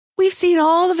We've seen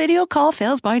all the video call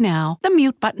fails by now. The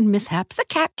mute button mishaps, the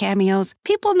cat cameos,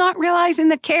 people not realizing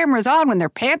the camera's on when their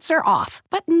pants are off.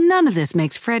 But none of this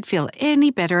makes Fred feel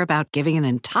any better about giving an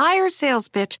entire sales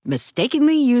pitch,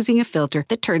 mistakenly using a filter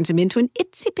that turns him into an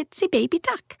itsy-bitsy baby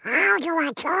duck. How do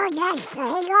I turn this thing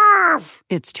off?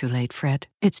 It's too late, Fred.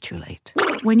 It's too late.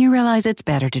 When you realize it's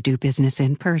better to do business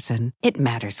in person, it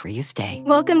matters where you stay.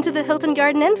 Welcome to the Hilton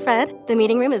Garden Inn, Fred. The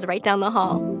meeting room is right down the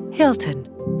hall. Hilton,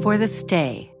 for the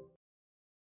stay.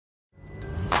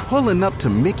 Pulling up to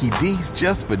Mickey D's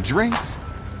just for drinks?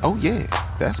 Oh yeah,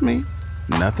 that's me.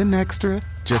 Nothing extra,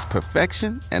 just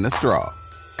perfection and a straw.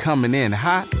 Coming in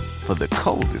hot for the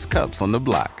coldest cups on the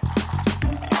block.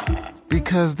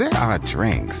 Because there are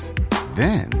drinks.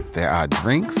 Then there are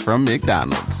drinks from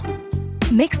McDonald's.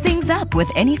 Mix things up with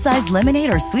any size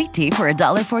lemonade or sweet tea for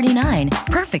 $1.49.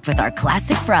 Perfect with our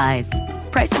classic fries.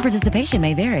 Price and participation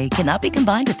may vary. Cannot be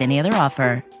combined with any other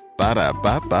offer.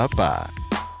 Ba-da-ba-ba-ba.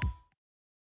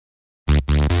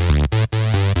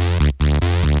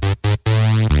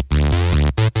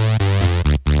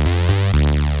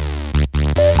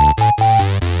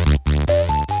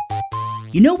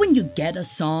 You know when you get a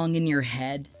song in your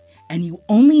head and you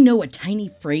only know a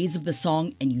tiny phrase of the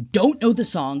song and you don't know the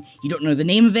song, you don't know the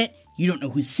name of it, you don't know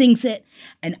who sings it,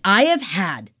 and I have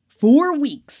had 4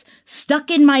 weeks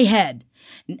stuck in my head,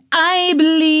 and I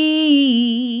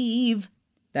believe...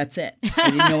 That's it. I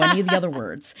didn't know any of the other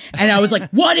words. And I was like,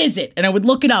 what is it? And I would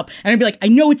look it up and I'd be like, I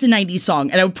know it's a 90s song.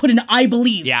 And I would put in I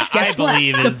believe. Yeah, Guess I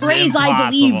believe what? is The phrase impossible. I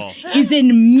believe is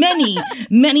in many,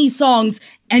 many songs.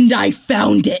 And I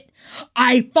found it.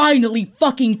 I finally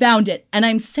fucking found it. And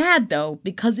I'm sad though,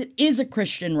 because it is a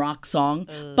Christian rock song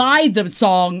by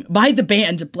the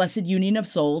band Blessed Union of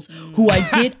Souls, who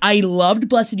I loved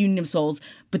Blessed Union of Souls.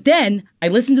 But then I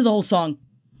listened to the whole song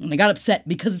and I got upset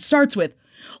because it starts with,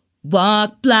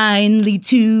 walk blindly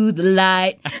to the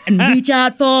light and reach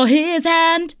out for his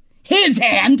hand. His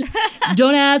hand.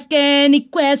 Don't ask any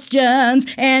questions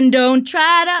and don't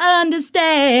try to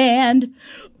understand.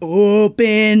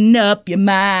 Open up your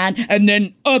mind and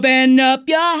then open up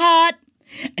your heart,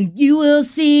 and you will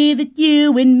see that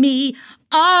you and me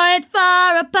aren't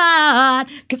far apart.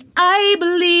 'Cause I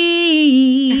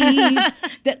believe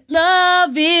that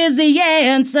love is the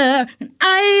answer, and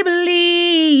I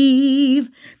believe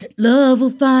that love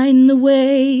will find the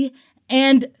way.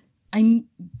 And I'm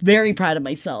very proud of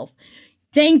myself.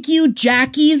 Thank you,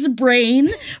 Jackie's Brain,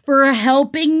 for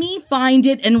helping me find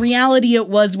it. In reality, it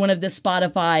was one of the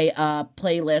Spotify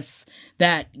playlists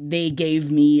that they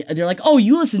gave me. They're like, oh,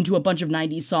 you listen to a bunch of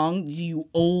 90s songs, you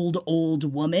old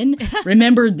woman.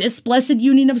 Remember this Blessed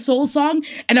Union of Souls song?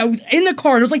 And I was in the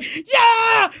car and I was like,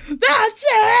 yeah, that's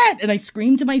it! And I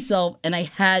screamed to myself and I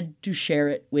had to share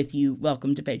it with you.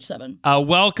 Welcome to page 7.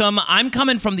 Welcome. I'm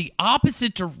coming from the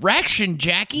opposite direction,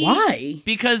 Jackie. Why?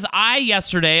 Because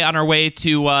yesterday, on our way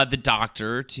to the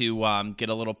doctor to get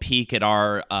a little peek at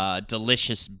our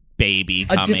delicious baby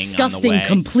coming A disgusting, on the way.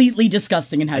 completely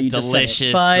disgusting in how you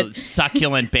Delicious, just said it. But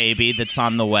succulent baby that's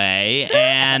on the way.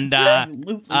 And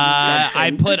Absolutely disgusting.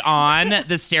 I put on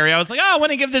the stereo. I was like, oh, I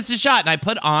want to give this a shot. And I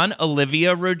put on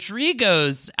Olivia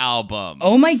Rodrigo's album.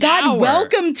 Oh my Sour. God,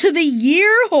 welcome to the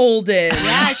year, Holden.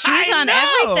 Yeah, she's on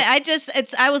know. everything.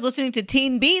 I was listening to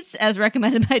Teen Beats as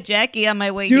recommended by Jackie on my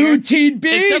way Dude, here. Teen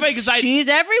Beats. It's so funny 'cause She's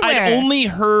everywhere. I'd only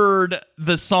heard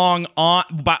the song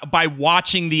by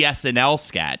watching the SNL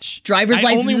sketch. Driver's I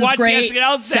License only is watched great. the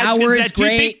SNL sketch 'cause Sour it is had two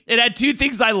great. things. It had two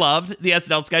things I loved. The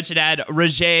SNL sketch. It had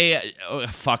Roger. Oh,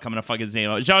 fuck, I'm gonna fuck his name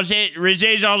up. Roger. No,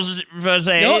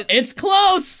 it's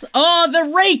close. Oh, the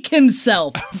rake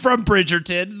himself. From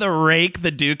Bridgerton, the rake.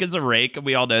 The Duke is a rake, and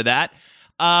we all know that.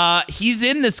 He's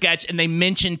in the sketch, and they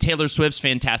mentioned Taylor Swift's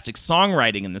fantastic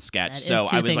songwriting in the sketch. That is So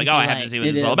two I was like, things oh, you I have to like. see what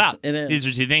It this is all is. about. It is. These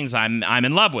are two things I'm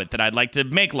in love with that I'd like to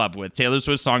make love with: Taylor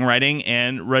Swift's songwriting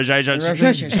and Roger.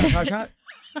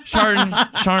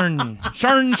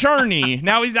 Sharny.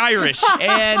 Now he's Irish,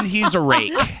 and he's a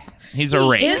rake. He's a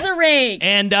rake. He is a rake.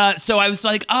 And so I was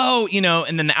like, oh,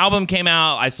 and then the album came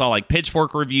out. I saw like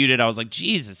Pitchfork reviewed it. I was like,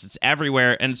 Jesus, it's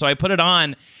everywhere. And so I put it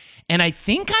on, and I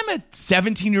think I'm a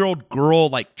 17-year-old girl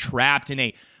like trapped in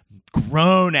a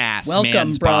grown-ass Welcome,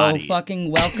 man's bro. body.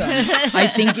 Fucking welcome. I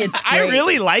think it's great. I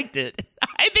really liked it.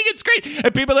 I think it's great.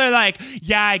 And people are like,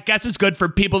 yeah, I guess it's good for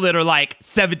people that are like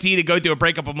 17 to go through a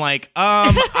breakup. I'm like,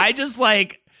 I just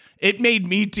like, it made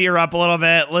me tear up a little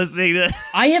bit listening to.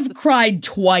 I have cried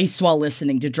twice while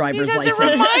listening to Driver's Because License.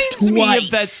 it reminds me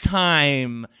of that Twice.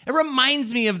 time. It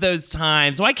reminds me of those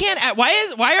times. Why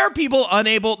are people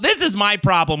unable? This is my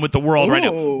problem with the world right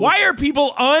now. Ooh. Why are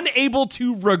people unable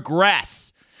to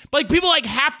regress? Like people like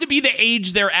have to be the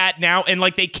age they're at now, and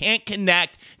like they can't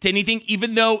connect to anything,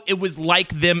 even though it was like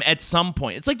them at some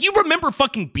point. It's like, you remember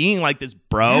fucking being like this,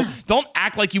 bro. Yeah. Don't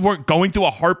act like you weren't going through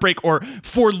a heartbreak or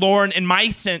forlorn. In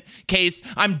my case,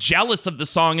 I'm jealous of the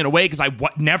song in a way because I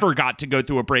never got to go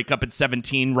through a breakup at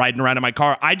 17 riding around in my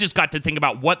car. I just got to think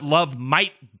about what love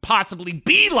might possibly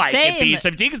be like at the age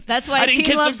 17. That's why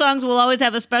teen love songs will always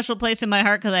have a special place in my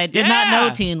heart, because I did not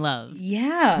know teen love.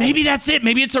 Yeah. Maybe that's it.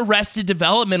 Maybe it's Arrested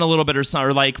Development a little bit or something,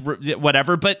 or like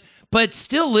whatever. But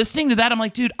still listening to that, I'm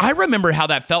like, dude, I remember how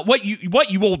that felt. What,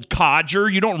 you old codger?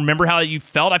 You don't remember how you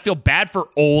felt? I feel bad for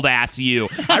old ass you.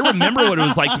 I remember what it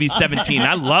was like to be 17.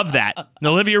 I love that. And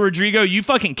Olivia Rodrigo, you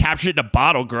fucking captured it in a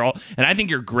bottle, girl. And I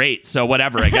think you're great. So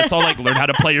whatever. I guess I'll like learn how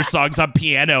to play your songs on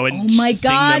piano and oh my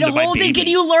sing God, them to my Holden, baby. can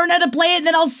you learn how to play it and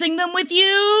then I'll sing them with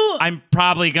you? I'm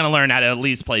probably going to learn how to at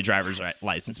least play driver's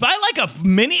license. But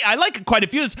I like quite a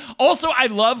few. Also, I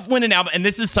love when an album, and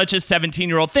this is such a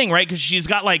 17-year-old thing, right? Because she's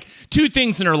got like two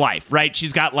things in her life, right?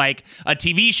 She's got like a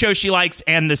TV show she likes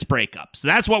and this breakup. So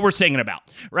that's what we're singing about,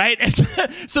 right?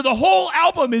 So the whole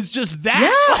album is just that.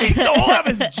 Yeah. Like, the whole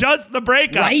album is just the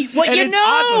breakup. Right? What and you it's know.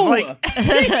 awesome. Like,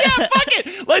 yeah, fuck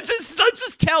it. Let's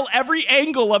just tell every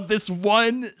angle of this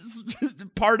one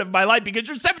part of my life, because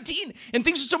you're 17 and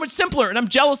things are so much simpler, and I'm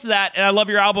jealous of that, and I love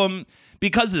your album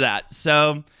because of that.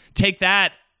 So take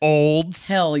that, olds.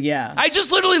 Hell yeah. I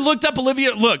just literally looked up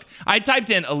Olivia. Look, I typed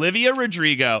in Olivia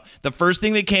Rodrigo. The first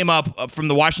thing that came up from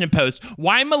the Washington Post,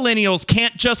 why millennials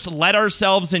can't just let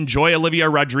ourselves enjoy Olivia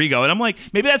Rodrigo. And I'm like,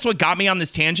 maybe that's what got me on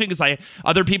this tangent, because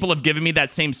other people have given me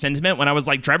that same sentiment when I was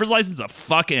like, driver's license is a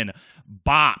fucking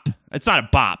bop. It's not a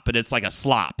bop, but it's like a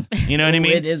slop. You know what I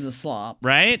mean? It is a slop.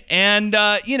 Right? And,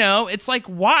 it's like,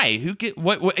 why?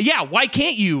 Why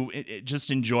can't you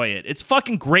just enjoy it? It's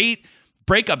fucking great.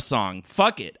 Breakup song.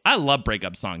 Fuck it. I love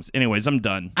breakup songs. Anyways, I'm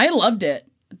done. I loved it.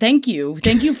 Thank you.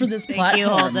 Thank you for this platform. Thank you,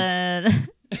 Holden.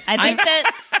 I think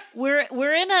that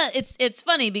we're in a it's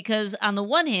funny because on the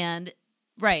one hand,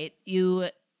 right,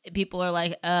 people are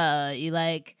like, you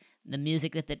like the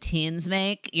music that the teens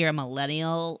make? You're a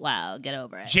millennial. Wow, get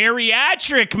over it.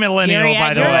 Geriatric millennial,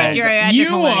 by the way.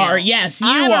 You are, yes, you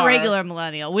I'm are. a regular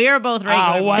millennial. We are both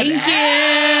regular. Oh, what? Thank you.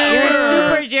 You're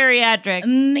super geriatric.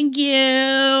 Thank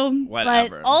you.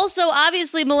 Whatever. But also,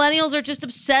 obviously, millennials are just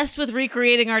obsessed with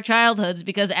recreating our childhoods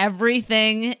because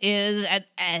everything is,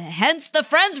 hence the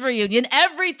Friends reunion,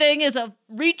 everything is a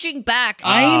reaching back.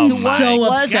 I'm to what so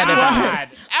was upset was. about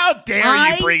it. How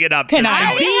dare you bring it up? Can just I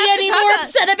now be any more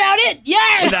upset about it?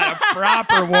 Yes. without a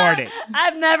proper warning?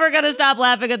 I'm never going to stop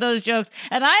laughing at those jokes.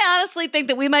 And I honestly think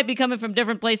that we might be coming from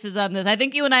different places on this. I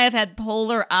think you and I have had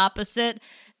polar opposite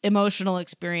emotional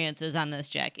experiences on this,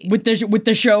 Jackie. With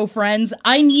the show Friends,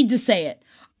 I need to say it.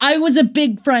 I was a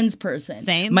big Friends person.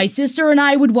 Same. My sister and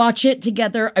I would watch it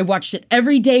together. I watched it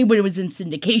every day when it was in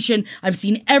syndication. I've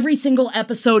seen every single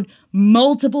episode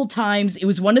multiple times. It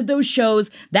was one of those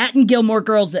shows, that and Gilmore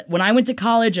Girls, that when I went to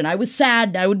college and I was sad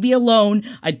and I would be alone,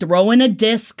 I'd throw in a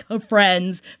disc of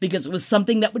Friends because it was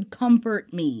something that would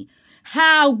comfort me.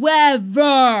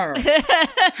 However,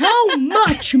 how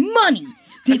much money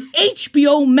did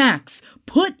HBO Max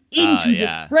put into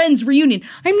this Friends reunion?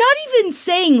 I'm not even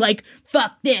saying like,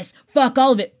 fuck this, fuck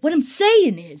all of it. What I'm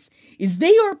saying is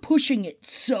they are pushing it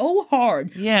so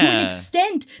hard to an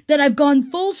extent that I've gone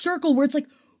full circle where it's like,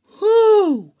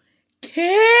 who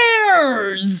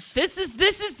cares? This is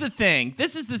the thing.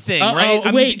 This is the thing, Uh-oh, right?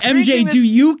 I'm wait, experiencing MJ, do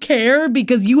you care?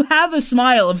 Because you have a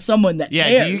smile of someone that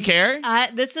cares. Yeah, do you care?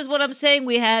 This is what I'm saying.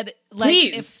 We had, like,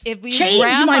 Please, if we change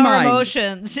graph my our mind.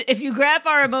 emotions, if you graph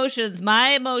our emotions, my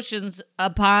emotions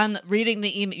upon reading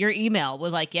your email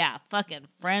was like, yeah, fucking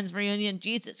Friends reunion.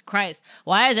 Jesus Christ.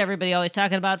 Why is everybody always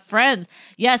talking about Friends?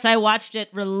 Yes, I watched it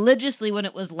religiously when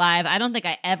it was live. I don't think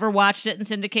I ever watched it in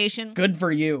syndication. Good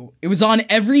for you. It was on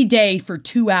every day for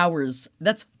 2 hours.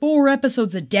 That's 4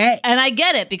 episodes a day. And I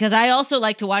get it, because I also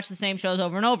like to watch the same shows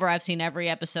over and over. I've seen every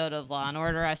episode of Law &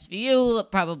 Order SVU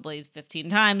probably 15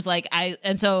 times.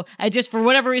 So I just, for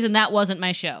whatever reason, that wasn't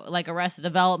my show, like Arrested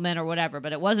Development or whatever,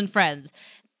 but it wasn't Friends.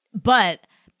 But,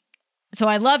 so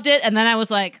I loved it, and then I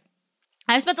was like,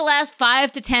 I spent the last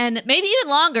 5 to 10, maybe even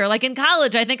longer, like in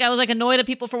college, I think I was like annoyed at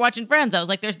people for watching Friends. I was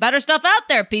like, there's better stuff out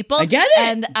there, people. I get it.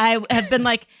 And I have been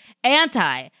like,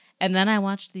 anti. And then I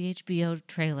watched the HBO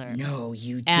trailer. No,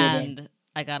 you And didn't.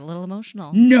 I got a little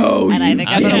emotional. No, And I you think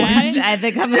I'm gonna didn't. watch it. I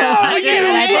think I'm gonna watch it.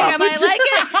 And I think I might like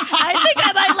it. I think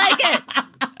I might like it.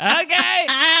 Okay.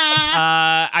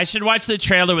 I should watch the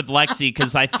trailer with Lexi,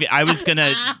 because I was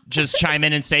gonna just chime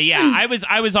in and say, yeah, I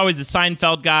was always a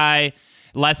Seinfeld guy.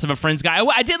 less of a Friends guy.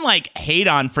 I didn't like hate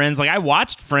on Friends. Like I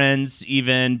watched Friends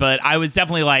even, but I was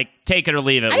definitely like take it or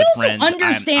leave it with Friends. I also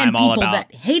understand I'm all people about.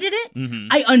 that hated it.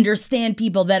 I understand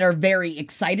people that are very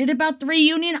excited about the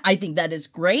reunion. I think that is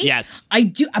great. Yes. I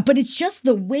do, but it's just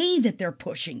the way that they're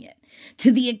pushing it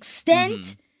to the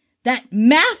extent that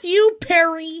Matthew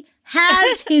Perry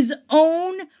has his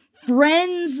own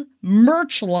Friends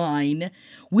merch line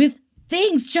with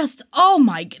things just, oh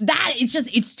my,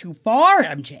 it's too far,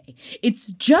 MJ. It's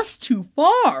just too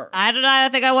far. I don't know. I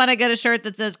think I want to get a shirt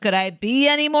that says, "Could I be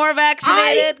any more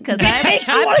vaccinated?" Because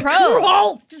I'm pro.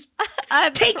 Crawl. Just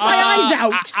take my eyes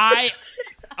out.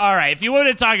 All right, if you want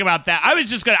to talk about that, I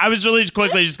was really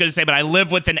quickly just gonna say, but I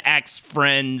live with an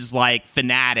ex-Friends like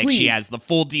fanatic. Please. She has the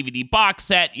full DVD box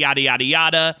set, yada yada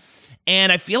yada.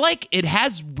 And I feel like it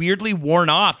has weirdly worn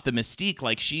off the mystique.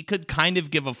 Like she could kind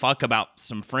of give a fuck about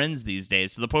some Friends these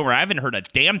days to the point where I haven't heard a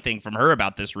damn thing from her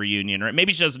about this reunion. Or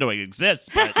maybe she doesn't know it exists.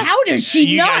 But How does she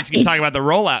you not? guys can talk about the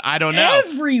rollout. I don't know.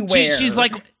 Everywhere. She's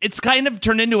like, it's kind of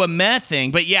turned into a meh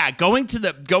thing. But yeah, going to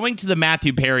the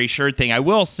Matthew Perry shirt thing. I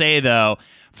will say though,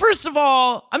 first of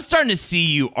all, I'm starting to see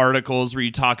you articles where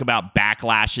you talk about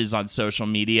backlashes on social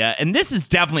media. And this is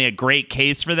definitely a great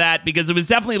case for that because it was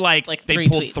definitely like they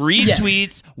pulled three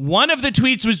tweets. One of the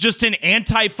tweets was just an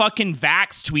anti-fucking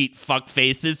vax tweet, fuck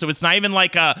faces. So it's not even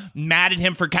like a mad at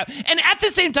him for and at the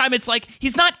same time, it's like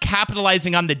he's not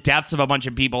capitalizing on the deaths of a bunch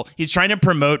of people. He's trying to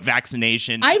promote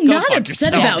vaccination. I'm Go not fuck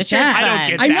upset yourself. about that. I don't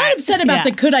get I'm that. not upset about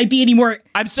the could I be any more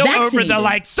I'm so vaccinated. over the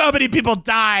like so many people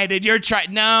died and you're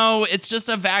trying. No, it's just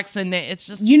a vaccinate. It's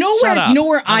just You know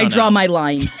where I don't draw know. my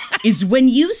line is when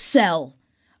you sell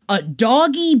a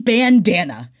doggy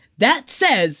bandana that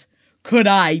says, "Could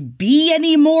I be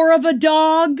any more of a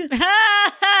dog?"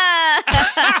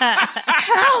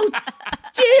 How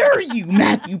dare you,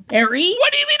 Matthew Perry?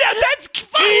 What do you mean? That's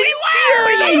funny.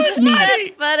 Infuriates me.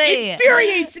 That's funny.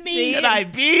 Infuriates me. Could I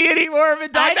be any more of a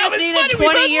dog? I That just was needed funny. We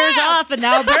 20 both years laughed. off, and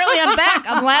now apparently I'm back.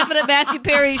 I'm laughing at Matthew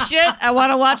Perry's shit. I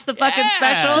want to watch the fucking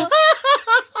special.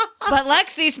 But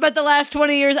Lexi spent the last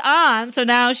 20 years on, so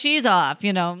now she's off,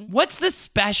 you know. What's the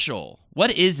special?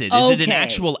 What is it? Is it an Okay.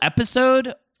 actual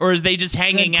episode? Or is they just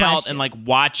hanging Good out question. and like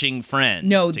watching Friends?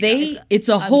 No, together? it's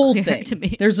a whole unclear thing. to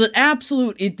me. There's an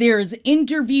absolute, there's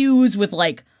interviews with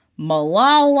like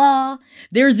Malala.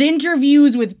 There's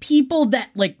interviews with people that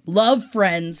like love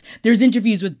Friends. There's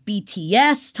interviews with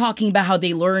BTS talking about how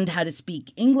they learned how to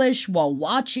speak English while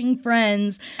watching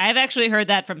Friends, I've actually heard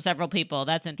that from several people.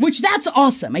 That's interesting. which that's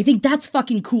awesome. I think that's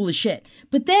fucking cool as shit.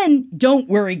 But then, don't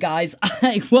worry, guys.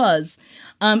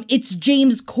 It's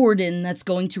James Corden that's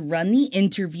going to run the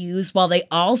interviews while they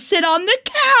all sit on the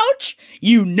couch.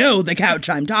 You know the couch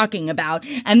I'm talking about.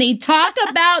 And they talk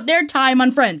about their time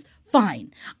on Friends.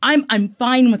 Fine. I'm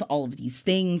fine with all of these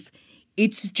things.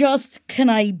 It's just, can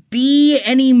I be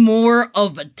any more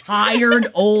of a tired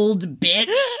old bitch?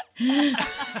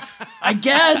 I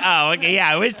guess. Oh, okay. Yeah,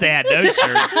 I wish they had those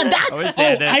shirts. I wish they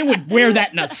had those. I would wear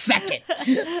that in a second.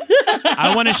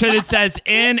 I want a shirt that says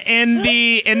in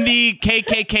the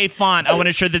KKK font. I want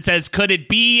a shirt that says, "Could it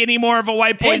be any more of a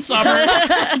white boy summer?"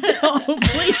 No,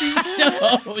 please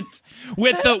don't.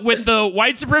 with the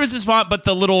white supremacist font, but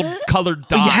the little colored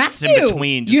You have dots in to.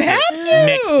 between. You Just have to to.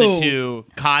 mix the two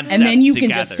concepts And then you can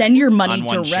together just send your money on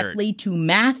one shirt. directly to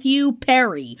Matthew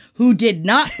Perry, who did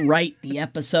not write the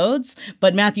episodes,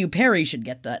 but Matthew Perry should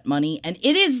get that money. And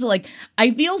it is like,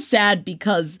 I feel sad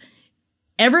because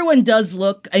everyone does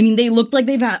look, I mean, they look like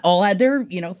they've all had their,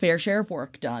 fair share of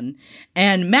work done.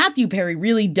 And Matthew Perry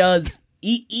really does,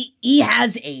 he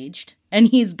has aged and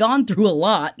he's gone through a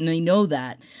lot, and I know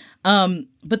that.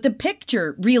 But the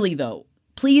picture, really though,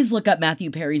 please look up Matthew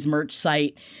Perry's merch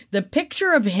site. The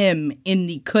picture of him in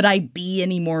the "Could I Be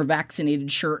Any More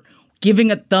Vaccinated" shirt, giving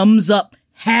a thumbs up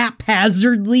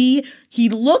haphazardly. He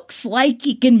looks like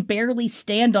he can barely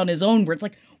stand on his own, where it's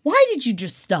like, why did you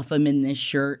just stuff him in this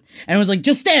shirt? And I was like,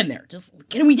 just stand there.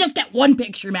 Can we just get one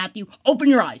picture, Matthew? Open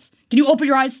your eyes. Can you open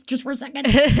your eyes just for a second?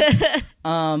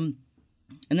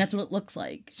 And that's what it looks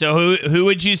like. So who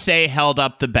would you say held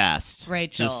up the best?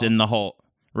 Rachel. Just in the whole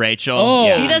Rachel. Oh,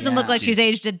 Yeah. She doesn't look like she's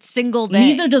aged a single day.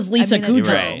 Neither does Lisa I mean, Kudrow.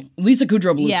 that's right. Lisa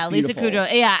Kudrow looks Yeah, Lisa beautiful.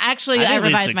 Kudrow. Yeah, actually, I I think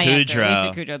revised Lisa my answer. Kudrow.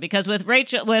 Lisa Kudrow, because with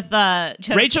Rachel,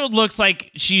 Rachel looks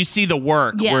like you see the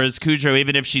work, Yes. whereas Kudrow,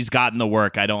 even if she's gotten the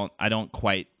work, I don't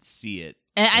quite see it.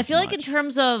 and I as feel like in much.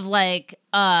 terms of like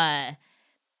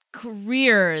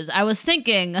careers, I was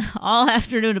thinking all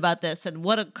afternoon about this and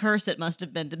what a curse it must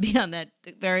have been to be on that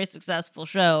very successful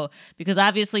show, because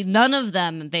obviously none of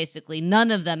them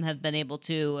have been able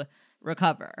to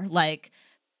recover. Like,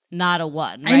 not a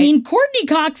 1, right? I mean, Courtney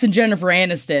Cox and Jennifer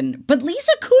Aniston, but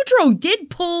Lisa Kudrow did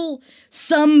pull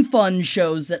some fun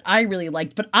shows that I really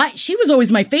liked, but she was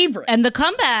always my favorite. And The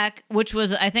Comeback, which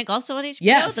was, I think, also on HBO.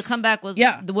 Yes. The Comeback was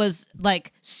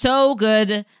like so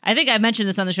good. I think I mentioned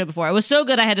this on the show before. It was so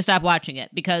good I had to stop watching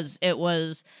it because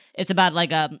it's about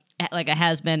like a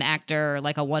has-been actor,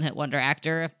 like a one-hit wonder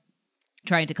actor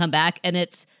trying to come back, and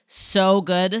it's so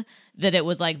good that it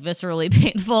was like viscerally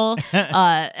painful.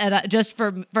 And just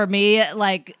for me,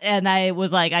 like, and I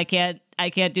was like, I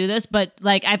can't do this. But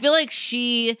like, I feel like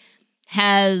she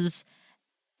has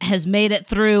made it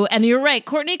through. And you're right,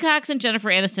 Courtney Cox and Jennifer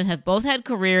Aniston have both had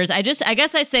careers. I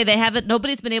guess I say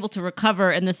nobody's been able to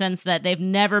recover in the sense that they've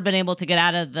never been able to get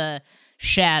out of the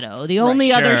shadow. The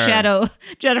only other shadow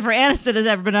Jennifer Aniston has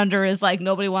ever been under is like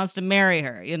nobody wants to marry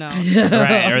her, you know.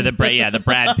 Right, or the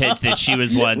Brad Pitt that she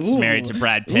was once married to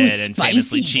Brad Pitt and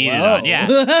famously cheated on. Yeah.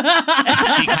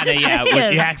 She kind of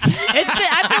I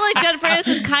feel like Jennifer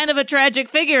Aniston's kind of a tragic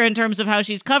figure in terms of how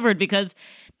she's covered because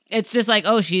it's just like,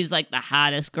 oh, she's like the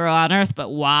hottest girl on earth, but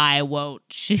why will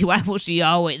she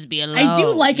always be alone? I do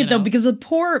like it though, because the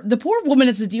poor woman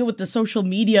has to deal with the social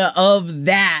media of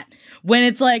that when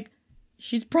it's like,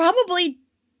 she's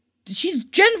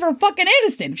Jennifer fucking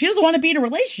Aniston. She doesn't want to be in a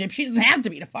relationship. She doesn't have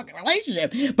to be in a fucking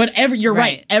relationship. But you're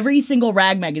right. Every single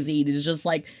rag magazine is just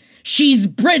like, she's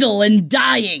brittle and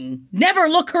dying. Never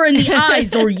look her in the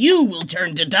eyes or you will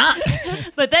turn to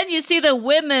dust. But then you see the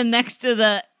women next to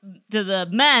the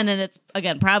men, and it's,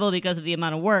 again, probably because of the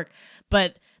amount of work.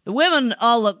 But the women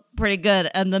all look pretty good,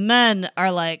 and the men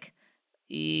are like,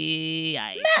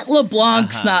 yikes. Matt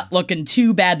LeBlanc's not looking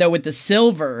too bad though with the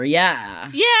silver. Yeah,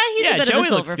 he's a bit Joey of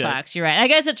a silver fox. You're right. I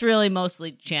guess it's really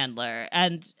mostly Chandler,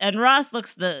 and Ross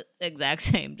looks the exact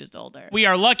same, just older. We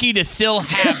are lucky to still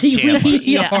have Chandler.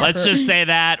 Really Let's just say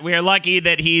that we are lucky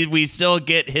that we still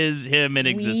get him in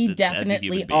existence. We definitely as a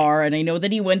human being. are, and I know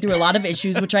that he went through a lot of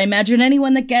issues, which I imagine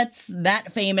anyone that gets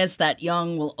that famous, that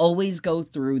young, will always go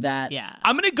through that. Yeah,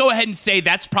 I'm gonna go ahead and say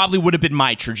that's probably would have been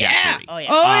my trajectory. Oh yeah.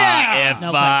 Oh yeah.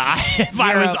 If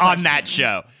I was on that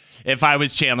show. If I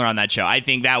was Chandler on that show, I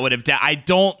think that would have. I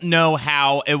don't know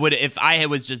how it would if I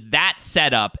was just that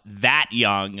set up, that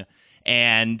young,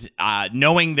 and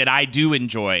knowing that I do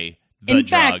enjoy the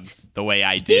drugs the way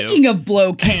I do. Speaking of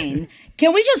Blocaine,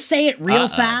 can we just say it real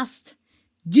fast?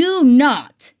 Do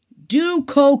not do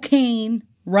cocaine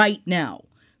right now.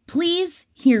 Please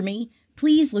hear me.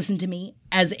 Please listen to me.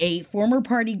 As a former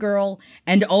party girl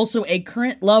and also a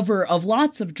current lover of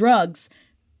lots of drugs,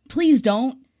 please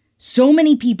don't. So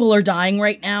many people are dying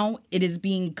right now. It is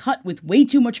being cut with way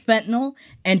too much fentanyl,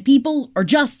 and people are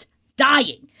just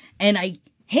dying. And I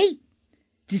hate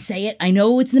to say it. I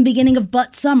know it's in the beginning of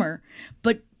butt summer,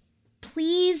 but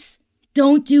please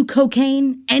don't do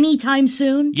cocaine anytime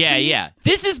soon. Yeah, please. yeah.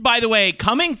 This is, by the way,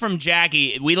 coming from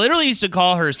Jackie. We literally used to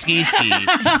call her Ski.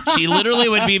 She literally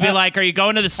would be like, "Are you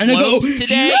going to the slopes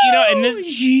today?" You know, and this.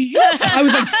 I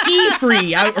was like ski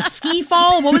free, or ski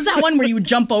fall. What was that one where you would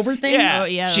jump over things?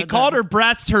 Yeah, she called her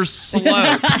breasts her slopes.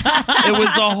 It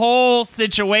was a whole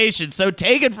situation. So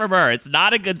take it from her. It's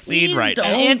not a good scene Please right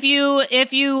don't.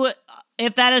 now.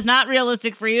 If that is not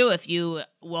realistic for you, if you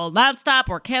will not stop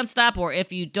or can't stop, or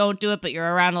if you don't do it but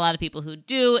you're around a lot of people who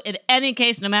do, in any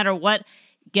case, no matter what,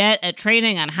 get a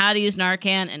training on how to use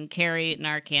Narcan and carry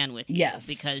Narcan with you. Yes.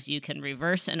 Because you can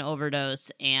reverse an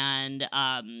overdose, and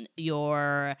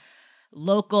your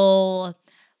local,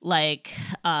 like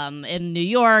in New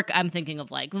York, I'm thinking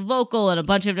of like Vocal and a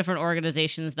bunch of different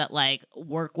organizations that like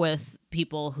work with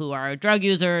people who are drug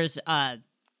users,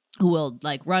 who will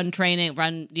like run,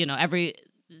 every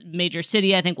major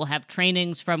city, I think, will have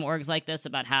trainings from orgs like this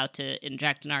about how to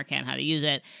inject Narcan, how to use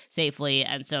it safely.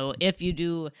 And so if you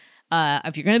do,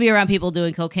 if you're going to be around people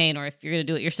doing cocaine, or if you're going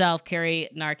to do it yourself, carry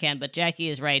Narcan. But Jackie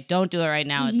is right. Don't do it right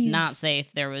now. Please. It's not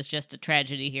safe. There was just a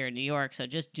tragedy here in New York, so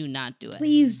just do not do it.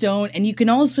 Please don't. And you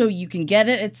can get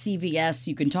it at CVS.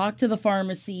 You can talk to the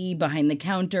pharmacy behind the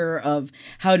counter of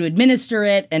how to administer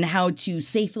it and how to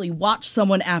safely watch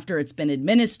someone after it's been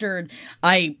administered.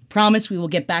 I promise we will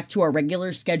get back to our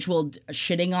regular scheduled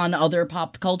shitting on other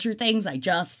pop culture things. I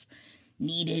just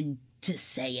needed to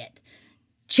say it.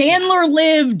 Chandler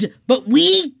lived, but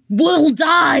we will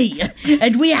die,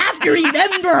 and we have to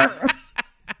remember.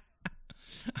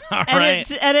 All right.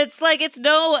 And it's like,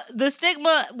 the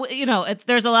stigma,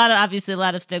 there's obviously a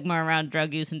lot of stigma around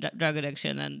drug use and drug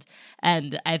addiction.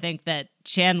 And I think that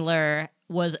Chandler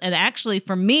was, and actually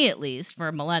for me, at least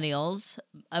for millennials,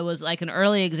 it was like an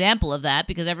early example of that,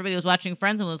 because everybody was watching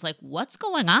Friends and was like, what's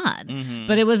going on? Mm-hmm.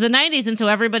 But it was the 90s. And so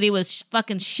everybody was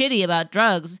fucking shitty about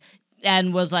drugs.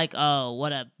 and was like, oh,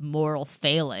 what a moral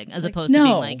failing, as opposed to no.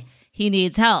 being like, he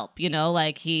needs help, you know,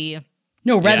 like he...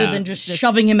 No, rather Yeah. than just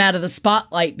shoving him out of the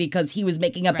spotlight because he was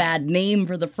making a bad name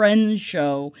for the Friends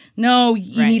show. No,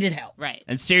 you needed help. Right.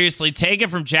 And seriously, take it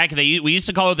from Jackie. We used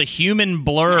to call her the human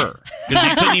blur because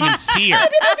you couldn't even see her.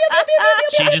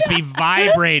 She'd just be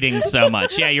vibrating so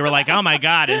much. Yeah, you were like, oh my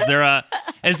God, is there an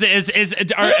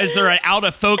out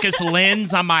of focus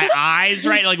lens on my eyes?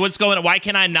 Right? Like, what's going on? Why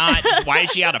can I not? Why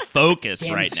is she out of focus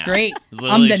Damn right now? straight. It was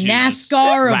I'm literally the she was just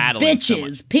NASCAR of rattling so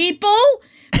much. bitches, people.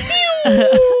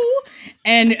 Pew!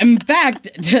 And in fact,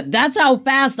 that's how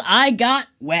fast I got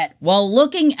wet while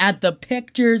looking at the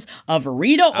pictures of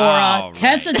Rita Ora, right.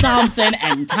 Tessa Thompson,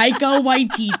 and Taika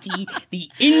Waititi. The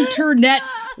internet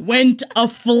went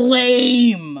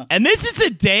aflame. And this is the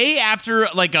day after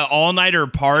like an all-nighter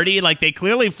party. Like they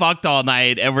clearly fucked all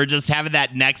night, and we're just having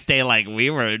that next day. Like we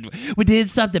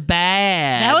did something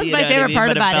bad. That was you my know what I favorite mean? part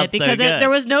But about felt it because so good. there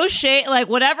was no shade. Like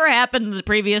whatever happened the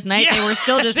previous night, Yeah. they were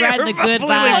still just They riding were the good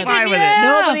completely vibe. fine with it.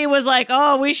 Yeah. Nobody was like,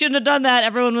 "Oh, we shouldn't have done that."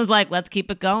 Everyone was like, "Let's keep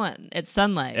it going. It's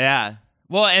sunlight." Yeah.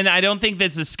 Well, and I don't think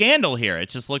there's a scandal here. It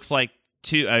just looks like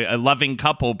a loving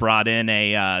couple brought in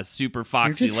a super They're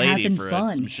foxy just lady having for fun.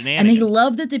 some And I shenanigans.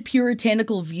 love that the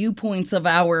puritanical viewpoints of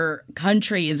our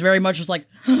country is very much just like,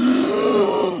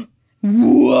 whoa,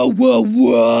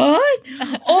 what?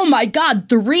 Oh my God,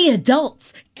 3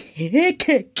 adults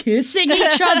kissing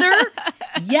each other?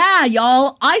 Yeah,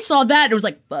 y'all. I saw that. It was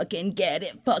like, fucking get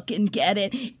it.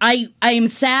 I am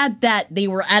sad that they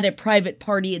were at a private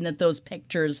party and that those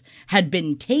pictures had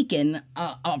been taken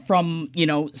from,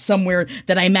 somewhere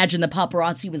that I imagine the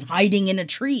paparazzi was hiding in a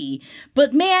tree.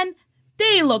 But man,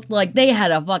 they looked like they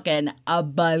had a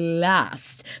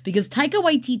blast because Taika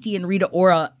Waititi and Rita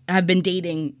Ora have been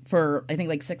dating for, I think,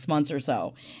 like 6 months or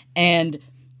so. And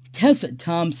Tessa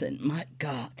Thompson, my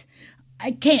God,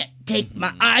 I can't take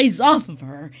my eyes off of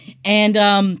her. And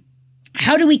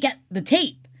how do we get the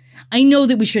tape? I know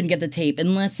that we shouldn't get the tape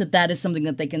unless that is something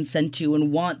that they consent to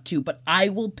and want to, but I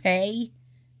will pay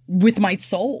with my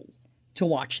soul to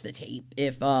watch the tape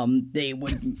if they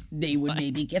would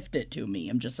maybe gift it to me.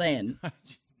 I'm just saying.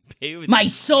 Pay with My your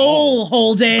soul,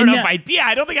 Holden. I don't know if I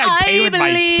don't think I'd pay with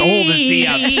my soul to see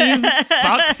a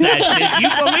fuck session. You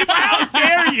believe? How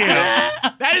dare you?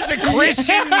 That is a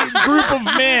Christian group of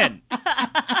men.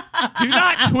 Do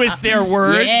not twist their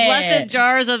words. Yeah. Blessed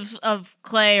Jars of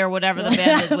Clay or whatever the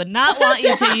band is would not want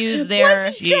you to use their.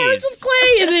 Blessed jars of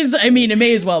clay. It is. I mean, it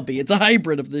may as well be. It's a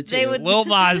hybrid of the two. They would- Lil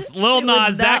Nas They would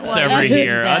not X want over to use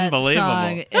here. that Unbelievable.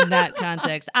 song in that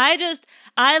context.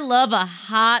 I love a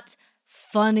hot,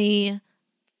 funny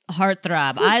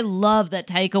heartthrob. I love that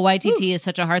Taika Waititi is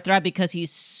such a heartthrob because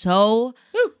he's so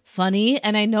funny.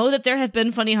 And I know that there have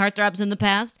been funny heartthrobs in the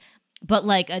past, but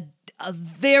like a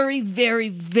very, very,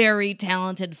 very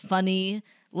talented, funny,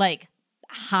 like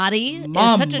hottie is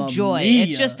such a Mamma joy. mia.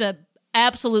 It's just a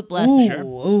absolute blessing.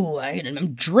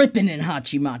 I'm dripping in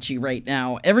Hachi Machi right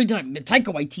now. Every time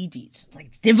Taika Waititi,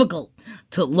 it's difficult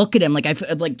to look at him. Like I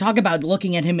talk about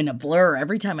looking at him in a blur.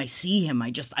 Every time I see him,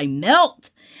 I melt,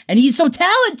 and he's so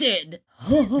talented.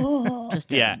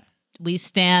 We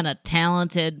stand a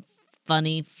talented,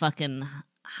 funny, fucking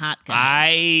hot guy.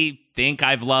 I think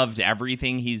I've loved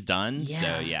everything he's done. Yeah.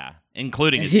 So yeah,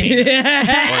 including his penis,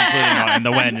 or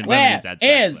including when Where he's had sex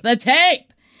is with. the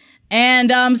tape?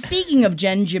 And speaking of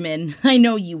Genjamin, I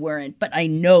know you weren't, but I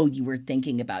know you were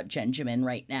thinking about Genjamin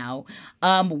right now.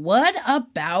 What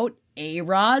about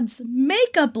A-Rod's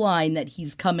makeup line that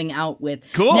he's coming out with?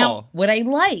 Cool. Now, what I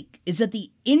like is that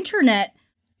the internet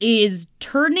is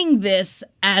turning this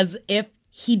as if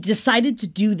he decided to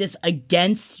do this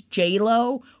against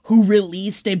J-Lo, who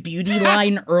released a beauty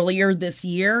line earlier this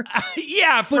year.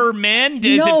 Yeah, for men.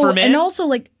 Is it for men? And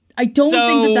also, I don't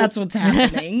think that's what's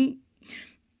happening.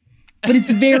 But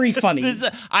it's very funny.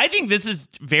 I think this is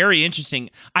very interesting.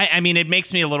 I mean, it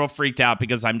makes me a little freaked out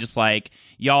because I'm just like,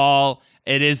 y'all,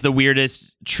 it is the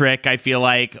weirdest trick, I feel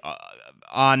like,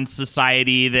 on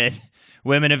society that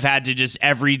women have had to just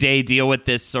every day deal with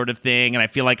this sort of thing. And I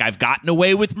feel like I've gotten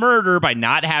away with murder by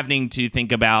not having to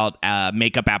think about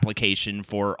makeup application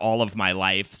for all of my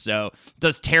life. So it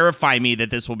does terrify me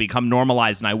that this will become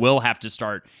normalized and I will have to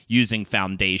start using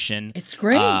foundation. It's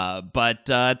great. But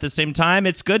at the same time,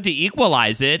 it's good to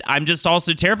equalize it. I'm just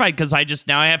also terrified because I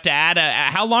have to add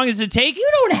how long does it take? You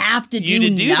don't have to do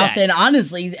nothing. That.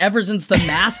 Honestly, ever since the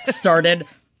mask started,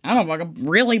 I don't fucking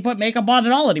really put makeup on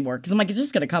at all anymore because I'm like, it's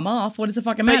just gonna come off. What does it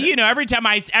fucking matter? But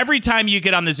every time you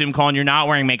get on the Zoom call and you're not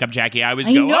wearing makeup, Jackie, I always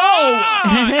I go, know.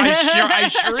 I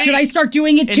shriek. Should I start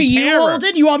doing it to in you, terror.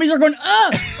 Holden? You want me to start going,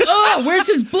 where's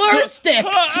his blur stick?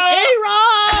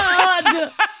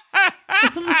 A-Rod!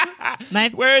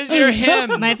 Where's your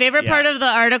hymns? My favorite part of the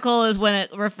article is when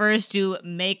it refers to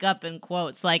makeup in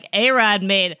quotes. Like, A-Rod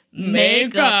made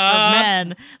makeup for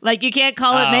men. Like, you can't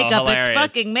call it makeup. Hilarious.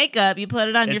 It's fucking makeup. You put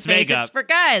it on your It's face. makeup. It's for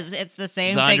guys. It's the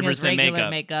same It's thing as 100% regular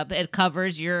makeup. It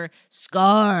covers your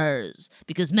scars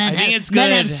because men think have, it's men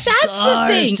good. have That's That's the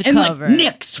scars thing. to And cover. like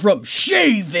nicks from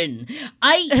shaving.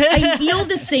 I feel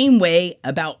the same way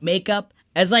about makeup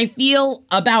as I feel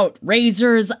about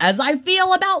razors, as I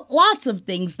feel about lots of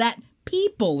things that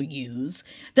people use.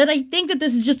 That I think that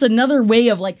this is just another way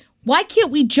of like, why can't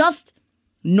we just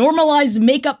normalize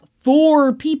makeup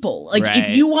for people? Like, Right.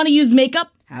 if you want to use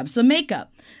makeup, have some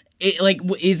makeup.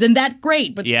 Isn't that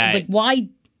great? But Yeah. like, why?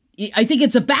 I think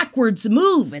it's a backwards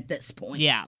move at this point.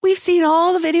 Yeah. We've seen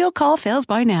all the video call fails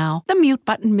by now. The mute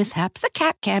button mishaps, the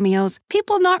cat cameos,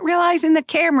 people not realizing the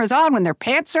camera's on when their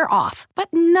pants are off. But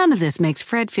none of this makes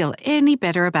Fred feel any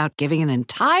better about giving an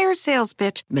entire sales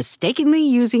pitch, mistakenly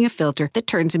using a filter that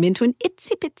turns him into an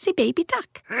itsy-bitsy baby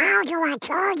duck. How do I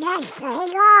turn this thing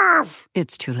off?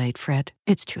 It's too late, Fred.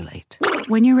 It's too late.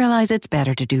 When you realize it's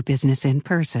better to do business in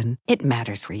person, it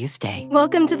matters where you stay.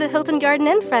 Welcome to the Hilton Garden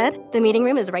Inn, Fred. The meeting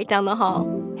room is right down the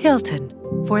hall. Hilton,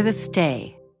 for the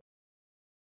stay.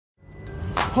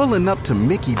 Pulling up to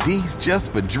Mickey D's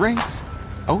just for drinks?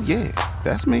 Oh yeah,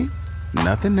 that's me.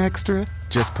 Nothing extra,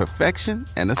 just perfection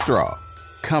and a straw.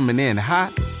 Coming in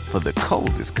hot for the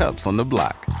coldest cups on the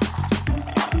block.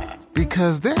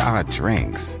 Because there are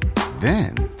drinks.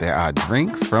 Then there are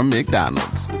drinks from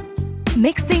McDonald's.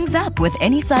 Mix things up with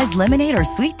any size lemonade or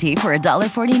sweet tea for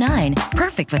 $1.49.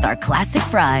 Perfect with our classic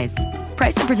fries.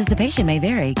 Price and participation may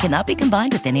vary. Cannot be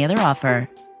combined with any other offer.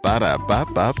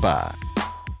 Ba-da-ba-ba-ba.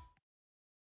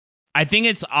 I think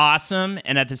it's awesome,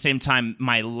 and at the same time,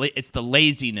 it's the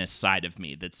laziness side of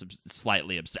me that's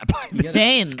slightly upset by this.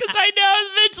 Same. Because I know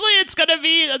eventually it's going to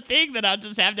be a thing that I'll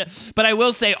just have to. But I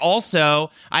will say also,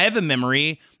 I have a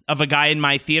memory of a guy in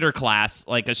my theater class,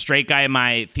 like a straight guy in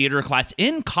my theater class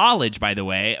in college, by the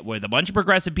way, with a bunch of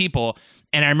progressive people.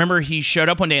 And I remember he showed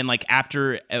up one day and like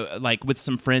after, like with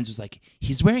some friends, was like,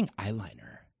 he's wearing eyeliner.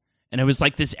 And it was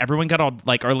like this, everyone got all,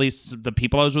 like, or at least the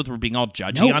people I was with were being all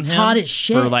judgy No, on it's him hot as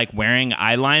shit. for like wearing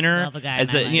eyeliner. Love a guy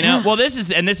As in a, eyeliner. you know, well, this is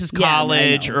Yeah, I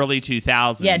college, know. early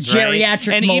 2000s. Yeah, right?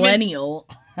 geriatric And even- millennial.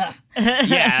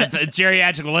 yeah, the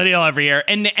geriatric millennial over here.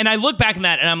 And I look back on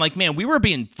that and I'm like, man, we were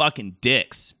being fucking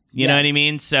dicks. You know what I Yes.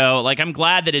 mean? So, like, I'm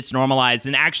glad that it's normalized.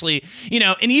 And actually, you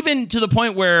know, and even to the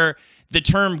point where the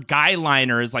term guy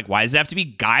liner is like, why does it have to be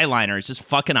guy liner? It's just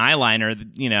fucking eyeliner.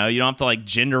 You know, you don't have to like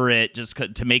gender it just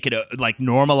to make it like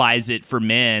normalize it for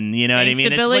men. You know Thanks what I mean?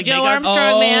 to It's Billy like Joe makeup-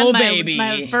 Armstrong, Oh, man, baby.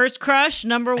 my first crush,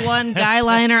 number one guy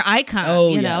liner icon.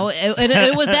 Oh, you know, yes.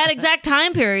 it was that exact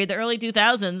time period, the early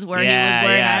 2000s, where he Yeah, was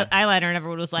wearing yeah. eyeliner, and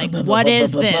everyone was like, "What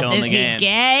is this? Killing Is the he game.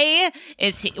 gay?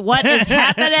 Is he? What is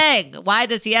happening? Why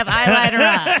does he have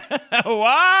eyeliner on?"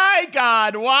 Why,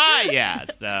 God? Why? Yeah,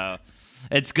 so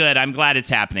it's good. I'm glad it's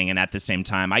happening. And at the same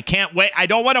time, I can't wait. I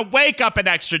don't want to wake up an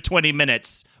extra 20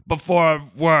 minutes before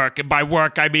work. And by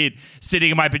work, I mean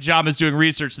sitting in my pajamas doing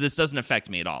research. This doesn't affect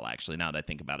me at all, actually, now that I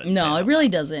think about it. No, it really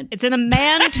doesn't. It's in a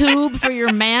man tube for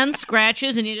your man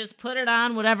scratches, and you just put it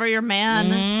on whatever your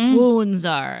man wounds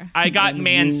are. I got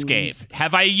Manscaped.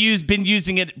 Have I been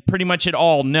using it pretty much at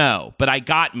all? No, but I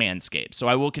got Manscaped. So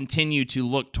I will continue to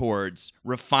look towards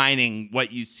refining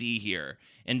what you see here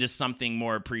into something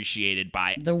more appreciated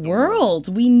by The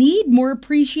world. We need more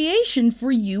appreciation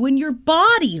for you and your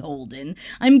body, Holden.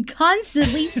 I'm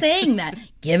constantly saying that.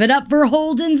 Give it up for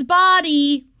Holden's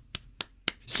body.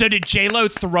 So did J-Lo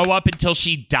throw up until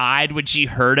she died when she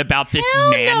heard about this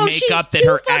Hell man no, makeup she's that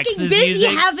her too fucking ex is busy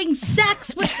using? having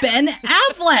sex with Ben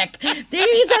Affleck.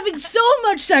 He's having so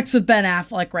much sex with Ben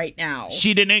Affleck right now.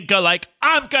 She didn't go like,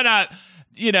 I'm gonna,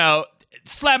 you know,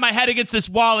 slam my head against this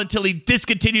wall until he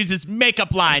discontinues his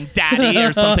makeup line, daddy,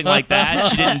 or something like that.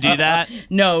 She didn't do that.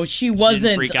 No, she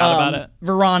wasn't freak out about it?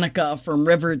 Veronica from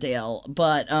Riverdale.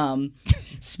 But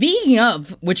speaking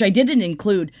of, which I didn't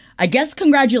include, I guess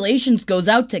congratulations goes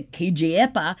out to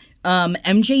KJ Epa.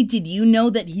 MJ, did you know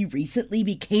that he recently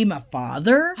became a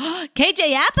father?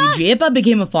 KJ Appa? KJ Epa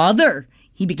became a father.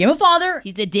 He became a father.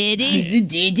 He's a diddy. He's a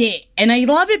diddy. And I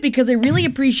love it because I really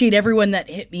appreciate everyone that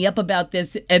hit me up about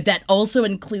this, that also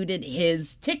included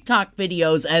his TikTok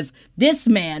videos as this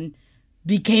man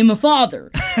became a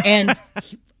father. And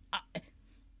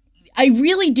I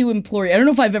really do implore you. I don't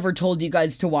know if I've ever told you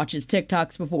guys to watch his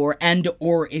TikToks before, and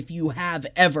or if you have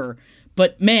ever,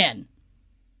 but man,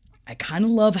 I kind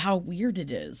of love how weird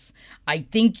it is. I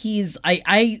think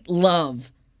I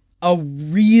love a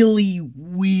really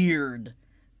weird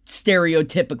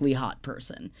stereotypically hot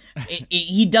person.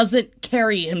 He doesn't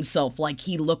carry himself like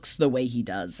he looks the way he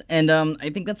does. And I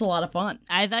think that's a lot of fun.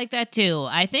 I like that too.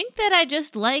 I think that I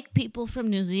just like people from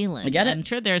New Zealand. I get it. I'm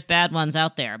sure there's bad ones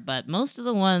out there, but most of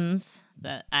the ones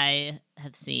that I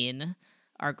have seen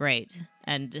are great.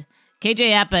 And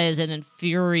KJ Apa is an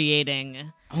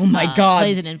infuriating... Oh my God.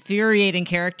 Plays an infuriating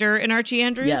character in Archie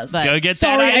Andrews. Yes. But Go get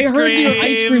Sorry, that ice I heard cream. the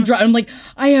ice cream truck. I'm like,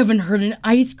 I haven't heard an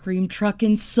ice cream truck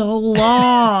in so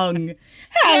long.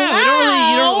 Yeah, we don't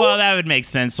really, well, that would make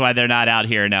sense why they're not out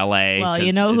here in LA. Well, 'cause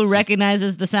you know who it's just-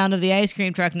 recognizes the sound of the ice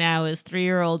cream truck now is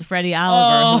 3-year-old Freddie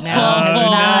Oliver, who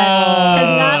now has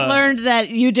not learned that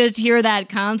you just hear that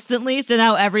constantly. So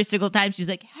now every single time she's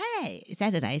like, "Hey, is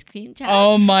that an ice cream truck?"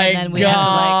 Oh my and then we God.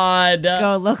 have to like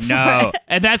go look for No, it.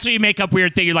 and that's when you make up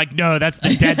weird thing. You're like, no, that's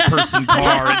the dead person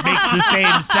car. It makes the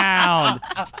same sound,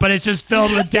 but it's just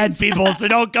filled with dead people. So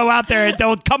don't go out there and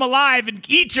don't come alive and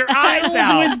eat your eyes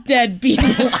out. With dead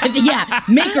people. Yeah,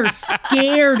 make her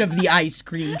scared of the ice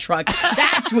cream truck.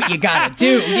 That's what you gotta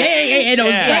do. Yeah. No,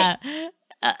 it's Yeah.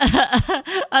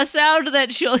 A sound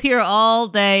that she'll hear all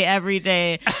day, every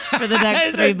day for the next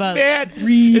It's 3 a months. man,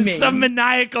 it's some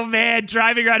maniacal man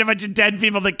driving around a bunch of dead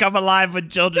people that come alive when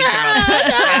children come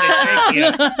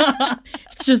out.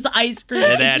 It's just ice cream.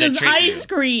 Yeah, they had to It's just trick you. ice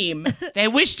cream. They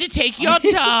wish to take your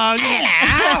tongue.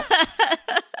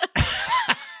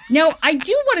 Now, I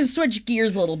do want to switch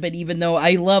gears a little bit, even though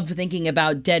I love thinking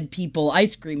about dead people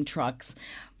ice cream trucks.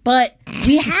 But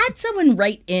we had someone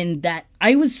write in that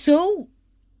I was so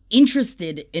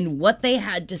interested in what they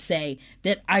had to say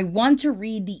that I want to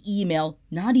read the email,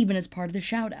 not even as part of the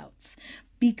shout-outs.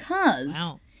 Because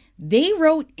they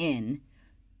wrote in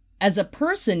as a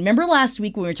person, remember last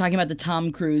week when we were talking about the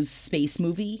Tom Cruise space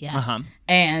movie? Yes.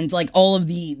 And like all of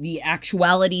the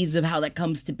actualities of how that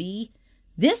comes to be?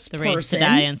 This The person, race to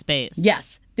die in space.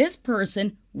 yes, this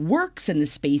person works in the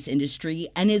space industry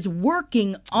and is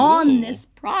working on this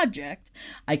project.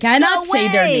 I cannot say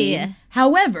their name.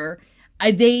 However,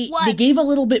 they gave a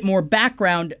little bit more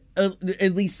background,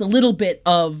 at least a little bit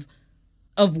of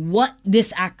what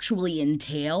this actually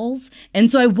entails. And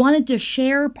so I wanted to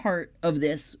share part of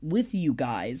this with you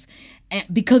guys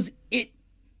because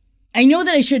I know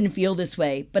that I shouldn't feel this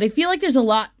way, but I feel like there's a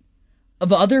lot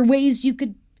of other ways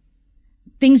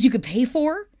things you could pay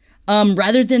for,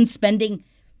 rather than spending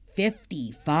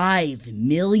 $55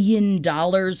 million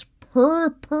per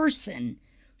person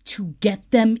to get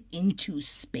them into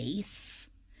space.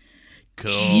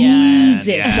 Cool. Jesus.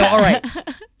 Yeah. So, all right.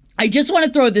 I just want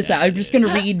to throw this out. I'm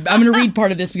going to read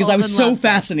part of this because I was so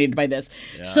fascinated by this.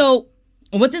 Yeah. So,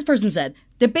 what this person said,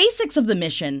 the basics of the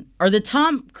mission are that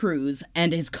Tom Cruise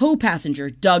and his co-passenger,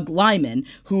 Doug Liman,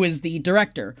 who is the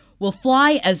director, will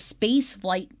fly as space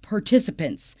flight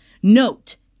participants.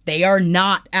 Note, they are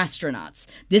not astronauts.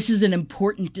 This is an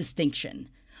important distinction.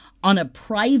 On a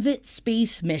private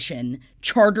space mission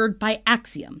chartered by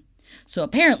Axiom. So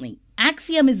apparently,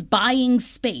 Axiom is buying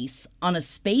space on a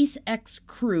SpaceX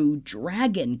Crew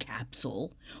Dragon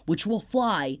capsule, which will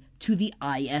fly to the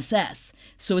ISS.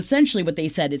 So essentially what they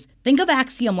said is, think of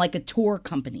Axiom like a tour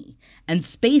company, and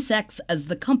SpaceX as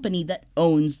the company that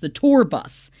owns the tour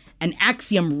bus, and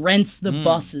Axiom rents the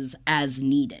buses as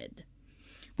needed,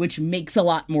 which makes a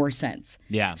lot more sense.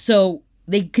 Yeah. So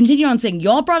they continue on saying,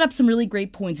 y'all brought up some really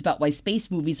great points about why space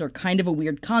movies are kind of a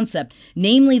weird concept,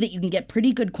 namely that you can get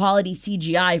pretty good quality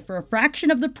CGI for a fraction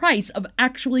of the price of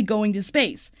actually going to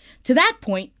space. To that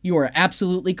point, you are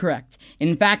absolutely correct.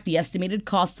 In fact, the estimated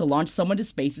cost to launch someone to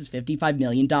space is $55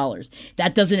 million.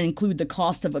 That doesn't include the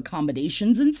cost of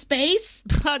accommodations in space.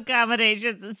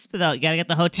 Accommodations. You gotta get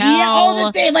the hotel. Yeah, all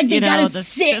the thing, like they gotta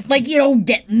sit, like,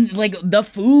 get like the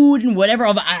food and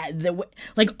whatever,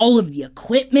 like all of the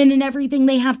equipment and everything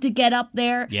they have to get up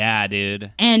there. Yeah,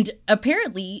 dude. And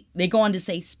apparently, they go on to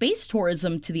say space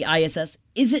tourism to the ISS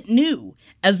isn't new,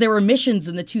 as there were missions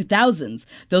in the 2000s,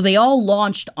 though they all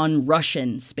launched on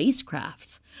Russian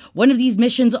spacecrafts. One of these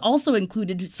missions also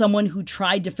included someone who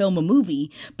tried to film a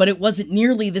movie, but it wasn't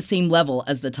nearly the same level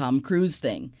as the Tom Cruise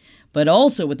thing. But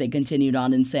also what they continued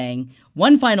on in saying,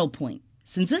 one final point.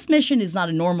 Since this mission is not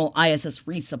a normal ISS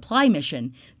resupply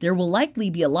mission, there will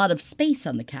likely be a lot of space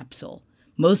on the capsule.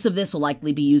 Most of this will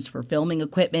likely be used for filming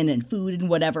equipment and food and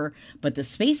whatever, but the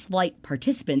spaceflight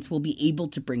participants will be able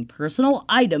to bring personal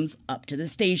items up to the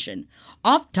station.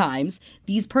 Oftentimes,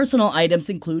 these personal items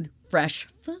include fresh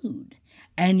food.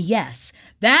 And yes,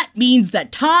 that means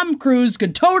that Tom Cruise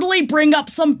could totally bring up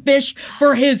some fish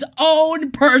for his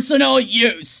own personal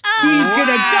use. He's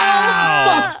gonna go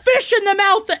fuck fish in the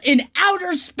mouth in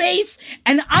outer space,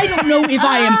 and I don't know if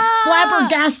I am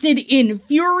flabbergasted in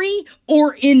fury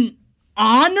or in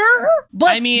honor.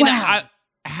 But I mean, wow.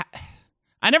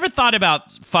 I never thought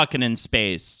about fucking in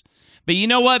space. But you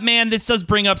know what, man? This does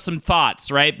bring up some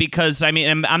thoughts, right? Because, I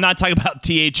mean, I'm not talking about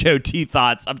THOT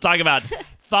thoughts. I'm talking about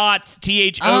thoughts,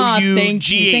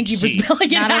 THOUGHT. Thank you for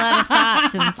spelling it Not a out. lot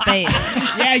of thoughts in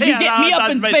space. Yeah, you get me up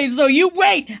in space, so you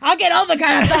wait. I'll get other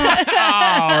kind of thoughts.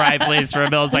 All right, please, for a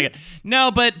millisecond.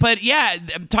 No, but yeah,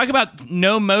 talk about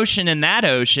no motion in that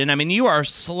ocean. I mean, you are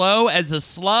slow as a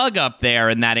slug up there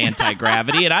in that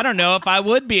anti-gravity, and I don't know if I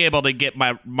would be able to get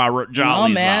my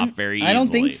jollies off very easily. I don't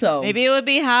think so. Maybe it would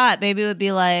be hot. Maybe it would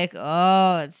be like,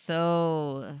 oh, it's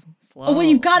so slow. Oh, well,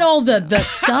 you've got all the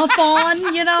stuff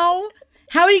on, you know?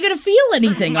 How are you going to feel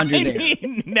anything under there?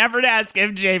 Never to ask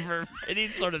MJ for any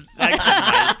sort of sex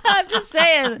advice. I'm just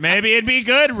saying. Maybe it'd be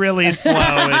good really slow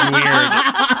and weird.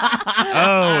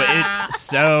 Oh, it's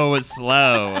so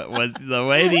slow. Was the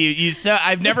way that you so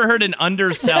I've never heard an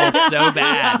undersell so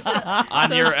bad on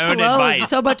So your own slow, advice.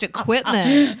 so much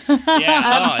equipment. Yeah,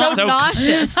 I'm so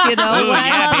nauseous, you know? Ooh, When I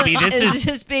yeah, have- baby, this it's is-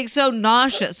 just being so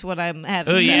nauseous when I'm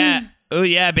having Oh sex. yeah. Oh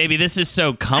yeah, baby, this is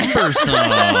so cumbersome.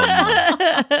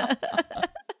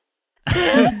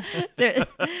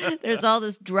 There's all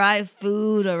this dry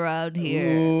food around here.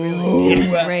 Really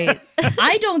feels great.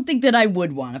 I don't think that I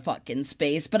would want to fuck in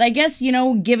space, but I guess, you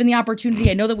know, given the opportunity,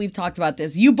 I know that we've talked about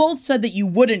this. You both said that you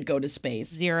wouldn't go to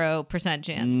space. 0%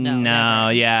 chance. No. No,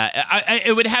 never. yeah.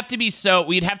 It would have to be so,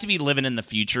 we'd have to be living in the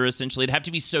future, essentially. It'd have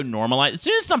to be so normalized. As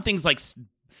soon as something's like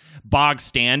bog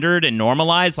standard and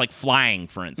normalized, like flying,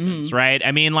 for instance, right?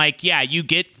 I mean, like, yeah, you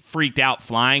get freaked out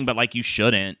flying, but like you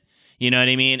shouldn't. You know what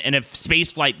I mean? And if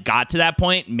space flight got to that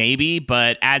point, maybe,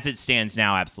 but as it stands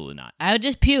now, absolutely not. I would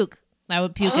just puke. I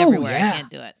would puke Oh, everywhere. yeah. I can't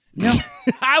do it. No.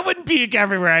 I wouldn't puke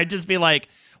everywhere. I'd just be like,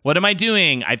 what am I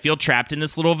doing? I feel trapped in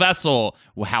this little vessel.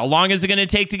 Well, how long is it going to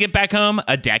take to get back home?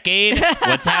 A decade?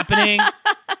 What's happening?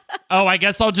 Oh, I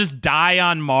guess I'll just die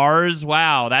on Mars.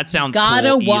 Wow, that sounds Gotta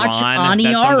cool. watch Elon. That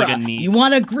sounds like a Aniara. neat. You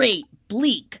want a great,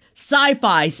 bleak,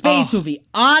 sci-fi space movie.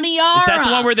 Aniara. Is that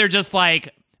the one where they're just like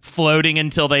floating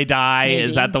until they die? Maybe.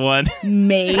 Is that the one?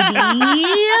 Maybe.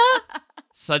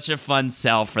 Such a fun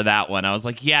sell for that one. I was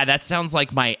like, yeah, that sounds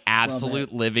like my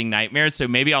absolute living nightmare. So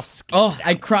maybe I'll skip. Oh,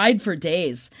 I cried for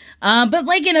days, but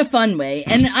like in a fun way.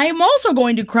 And I'm also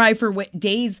going to cry for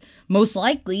days, most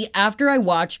likely, after I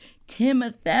watch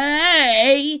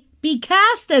Timothy be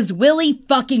cast as Willy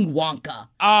fucking Wonka.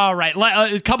 All right,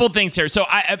 a couple of things here. So,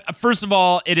 first of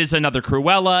all, it is another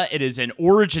Cruella. It is an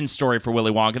origin story for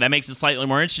Willy Wonka. That makes it slightly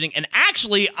more interesting. And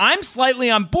actually, I'm slightly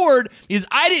on board because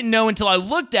I didn't know until I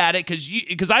looked at it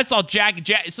because I saw Jackie.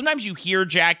 Sometimes you hear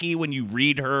Jackie when you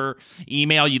read her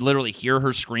email. You literally hear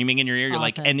her screaming in your ear. You're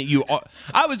like, and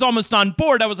I was almost on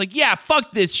board. I was like, yeah,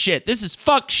 fuck this shit. This is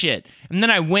fuck shit. And then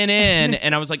I went in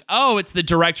and I was like, oh, it's the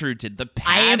director who did the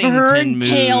Paddington I have heard movies.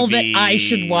 tale that I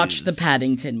should watch the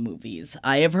Paddington movies.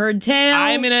 I have heard tale.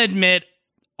 I'm going to admit,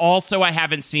 also, I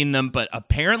haven't seen them, but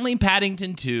apparently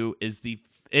Paddington 2 is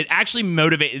it actually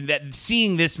motivated that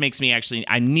seeing this makes me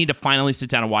I need to finally sit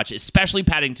down and watch it, especially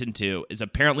Paddington 2 is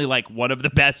apparently like one of the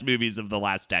best movies of the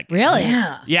last decade. Really?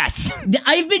 Yeah. Yes.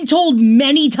 I've been told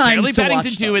many times Apparently to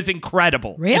Paddington watch 2 them. is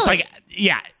incredible. Really? It's like,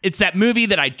 yeah, it's that movie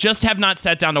that I just have not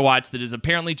sat down to watch that is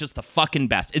apparently just the fucking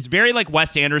best. It's very like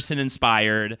Wes Anderson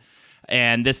inspired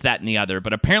and this, that, and the other,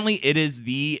 but apparently it is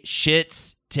the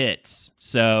shit's tits.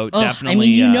 So definitely. I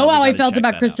mean, you know we how I gotta felt check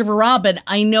about that out. Christopher Robin.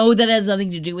 I know that has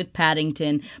nothing to do with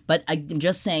Paddington, but I'm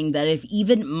just saying that if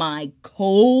even my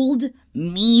cold,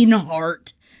 mean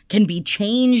heart can be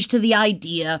changed to the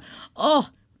idea, oh,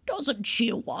 doesn't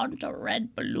she want a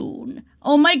red balloon?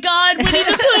 Oh my God, Winnie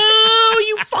the Pooh,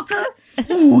 you fucker!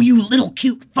 Ooh, you little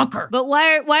cute fucker. But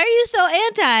why are you so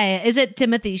anti? Is it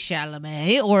Timothy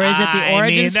Chalamet or is it the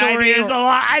origin story?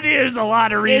 I think there's a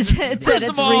lot of Is reasons. it that First it's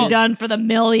of all, redone for the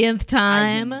millionth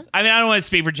time? I mean, I don't want to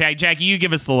speak for Jack. Jackie, you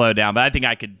give us the lowdown, but I think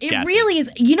I could guess. It really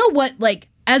is. You know what? Like,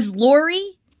 as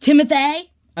Laurie,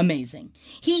 Timothy, amazing.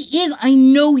 He is. I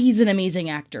know he's an amazing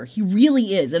actor. He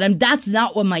really is. And that's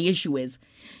not what my issue is.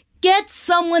 Get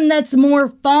someone that's more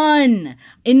fun.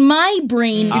 In my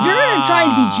brain, if you're going to try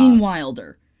to be Gene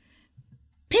Wilder,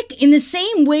 pick in the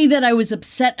same way that I was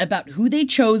upset about who they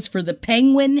chose for the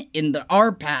Penguin in the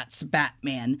R-Pat's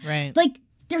Batman. Right. Like,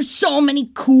 there's so many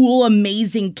cool,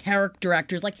 amazing character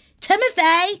actors. Like,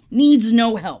 Timothy needs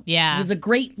no help. Yeah. He's a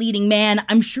great leading man.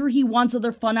 I'm sure he wants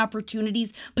other fun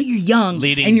opportunities, but you're young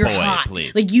Leading and you're boy, hot.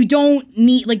 please. Like, you don't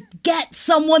need, like, get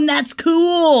someone that's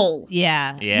cool.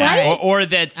 Yeah. Yeah, Right? or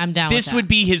that's I'm down with this that. would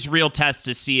be his real test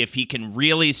to see if he can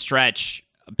really stretch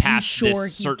past sure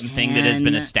this he certain thing that has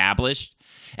been can. established.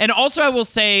 And also, I will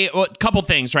say a couple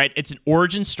things, right? It's an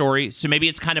origin story, so maybe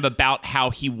it's kind of about how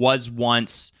he was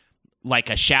once like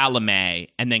a Chalamet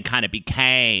and then kind of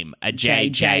became a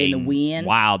J.J. in the Wind.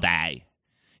 Wild A.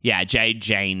 Yeah,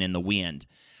 Jane in the Wind.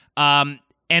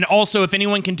 And also, if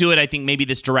anyone can do it, I think maybe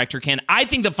this director can. I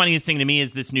think the funniest thing to me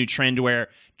is this new trend where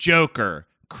Joker,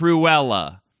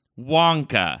 Cruella,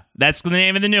 Wonka. That's the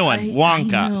name of the new one,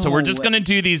 Wonka. So we're just going to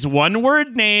do these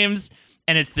one-word names,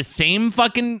 and it's the same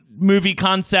fucking movie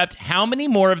concept. How many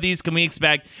more of these can we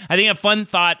expect? I think a fun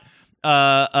thought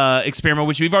experiment,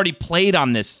 which we've already played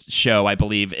on this show, I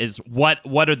believe, is what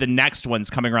are the next ones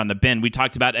coming around the bend? We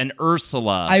talked about an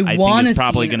Ursula. I think is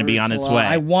probably going to be on its way.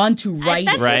 I want to write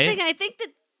That's it. the thing. I think that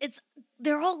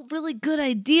they're all really good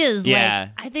ideas. Yeah.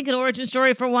 Like, I think an origin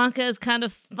story for Wonka is kind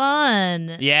of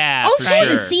fun. Yeah, Oh, for sure. sure.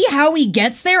 To see how he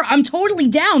gets there, I'm totally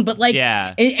down. But like,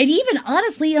 Yeah. and even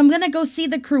honestly, I'm gonna go see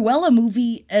the Cruella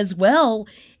movie as well.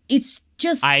 It's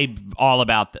just, I'm all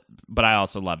about that, but I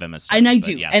also love Emma Stone. and I But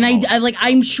do, yes, and I'm all I about like. it.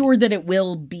 I'm sure that it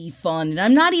will be fun, and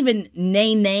I'm not even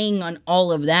naying on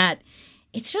all of that.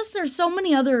 It's just there's so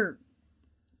many other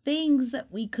things that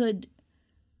we could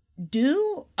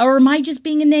do, or am I just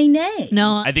being a nay?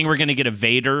 No, I think we're going to get a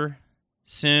Vader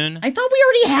soon. I thought we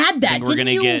already had that. think we're Didn't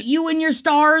gonna you? get You and your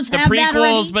stars the have that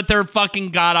already? prequels, but they're fucking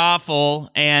god awful.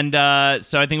 And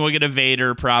so I think we'll get a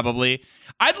Vader probably.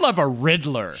 I'd love a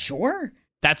Riddler. Sure.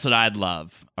 That's what I'd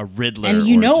love. A Riddler. And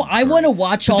you know, origin I story. want to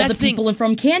watch But all that's the people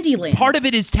from Candyland. Part of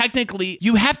it is technically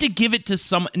you have to give it to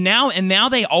some now, and now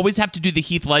they always have to do the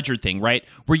Heath Ledger thing, right?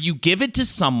 Where you give it to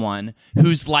someone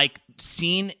who's like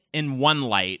seen in one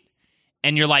light,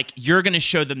 and you're like, you're going to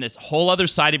show them this whole other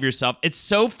side of yourself. It's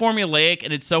so formulaic,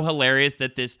 and it's so hilarious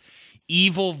that this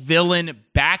evil villain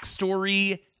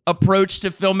backstory approach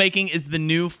to filmmaking is the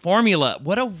new formula.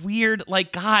 What a weird,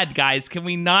 like, God, guys, can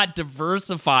we not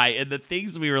diversify in the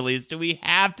things we release? Do we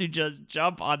have to just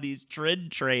jump on these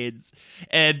trend trains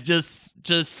and just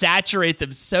saturate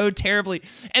them so terribly?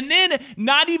 And then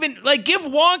not even, like, give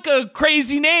Wonka a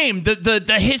crazy name,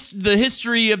 the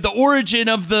history of the origin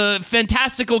of the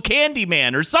fantastical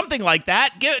Candyman or something like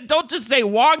that. Don't just say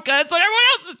Wonka. It's what everyone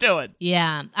else is doing.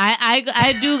 yeah,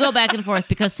 I do go back and forth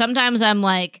because sometimes I'm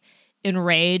like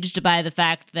enraged by the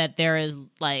fact that there is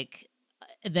like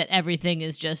that everything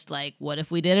is just like, what if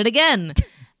we did it again?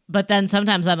 But then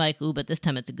sometimes I'm like, ooh, but this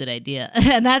time it's a good idea.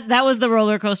 And that was the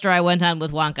roller coaster I went on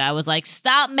with Wonka. I was like,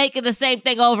 stop making the same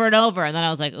thing over and over. And then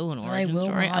I was like, ooh, an origin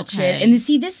story. Watch Okay. it. And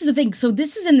see, this is the thing. So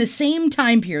this is in the same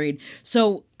time period.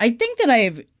 So I think that I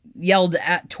have yelled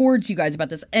towards you guys about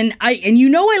this, and you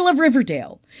know I love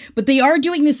Riverdale, but they are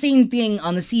doing the same thing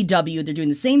on the CW. They're doing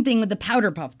the same thing with the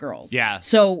Powderpuff Girls. Yeah.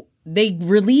 So they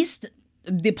released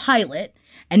the pilot,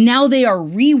 and now they are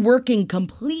reworking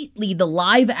completely the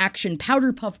live action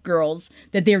Powderpuff Girls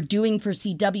that they're doing for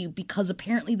CW because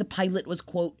apparently the pilot was,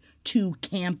 quote, too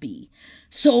campy.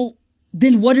 So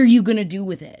then what are you going to do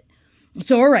with it?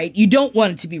 So, all right, you don't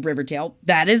want it to be Riverdale.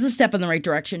 That is a step in the right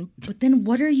direction. But then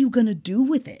what are you going to do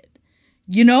with it?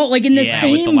 You know, like in the with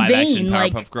same the live vein, action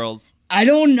like, Powerpuff Girls. I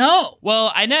don't know.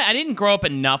 Well, I didn't grow up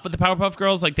enough with the Powerpuff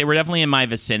Girls. Like, they were definitely in my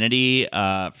vicinity,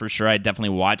 for sure. I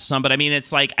definitely watched some. But I mean,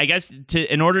 it's like, I guess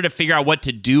in order to figure out what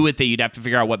to do with it, you'd have to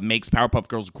figure out what makes Powerpuff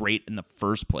Girls great in the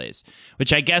first place.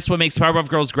 Which I guess what makes Powerpuff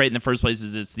Girls great in the first place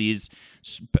is it's these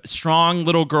strong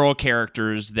little girl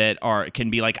characters that can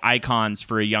be like icons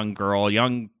for a young girl,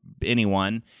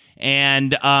 anyone.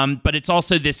 And but it's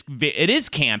also it is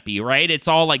campy, right? It's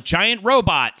all like giant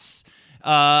robots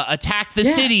attack the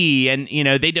city, and you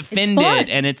know they defend it,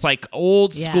 and it's like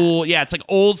old school. Yeah, it's like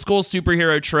old school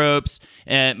superhero tropes,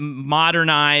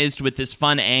 modernized with this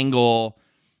fun angle.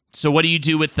 So what do you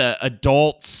do with the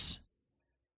adults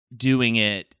doing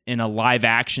it in a live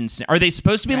action? Are they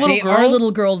supposed to be little girls? They are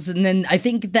little girls, and then I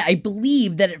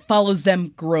believe that it follows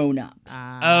them grown up.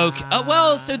 Okay. Oh,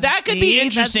 well, so that could be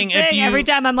interesting if you. Every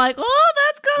time I'm like, oh,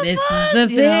 that's kind of This fun. is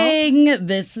the thing.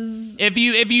 This is If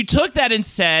you took that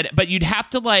instead, but you'd have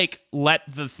to like let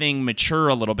the thing mature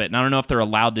a little bit. And I don't know if they're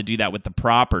allowed to do that with the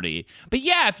property. But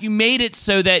yeah, if you made it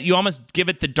so that you almost give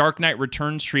it the Dark Knight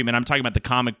Returns treatment. I'm talking about the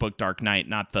comic book Dark Knight,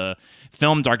 not the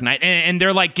film Dark Knight. And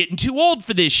they're like getting too old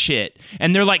for this shit.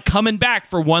 And they're like coming back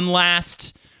for one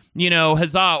last,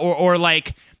 huzzah. Or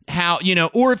like how,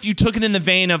 or if you took it in the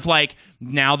vein of like,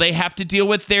 now they have to deal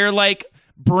with their like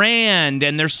brand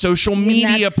and their social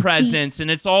media presence,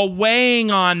 and it's all weighing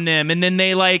on them, and then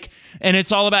they like, and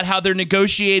it's all about how they're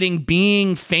negotiating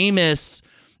being famous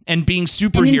and being And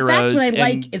superheroes in fact, what I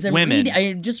and like is women.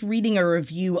 I'm just reading a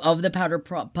review of the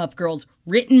Powderpuff Girls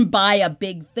written by a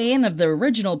big fan of the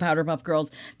original Powderpuff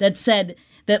Girls that said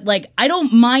that, like, I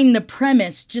don't mind the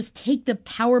premise, just take the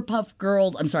Powerpuff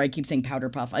Girls, I'm sorry, I keep saying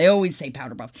Powderpuff, I always say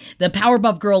Powderpuff, the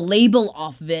Powerpuff Girl label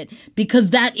off of it, because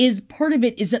that is, part of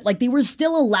it is that, like, they were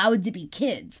still allowed to be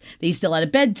kids. They still had a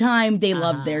bedtime, they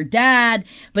loved their dad,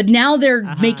 but now they're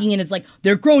making it as, like,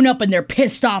 they're grown up and they're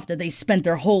pissed off that they spent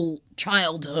their whole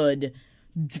childhood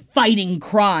fighting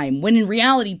crime, when in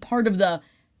reality, part of the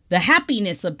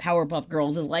happiness of Powerpuff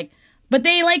Girls is, like, but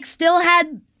they, like, still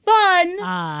had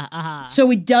fun. So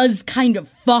it does kind of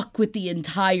fuck with the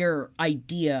entire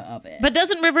idea of it. But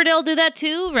doesn't Riverdale do that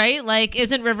too, right? Like,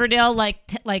 isn't Riverdale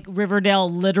like Riverdale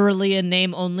literally in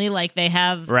name only? Like, they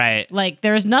have... Right. Like,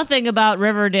 there's nothing about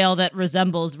Riverdale that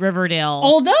resembles Riverdale.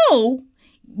 Although...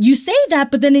 you say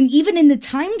that, but then even in the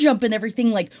time jump and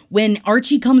everything, like when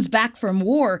Archie comes back from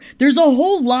war, there's a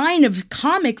whole line of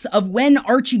comics of when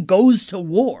Archie goes to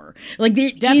war. Like there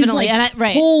Definitely, is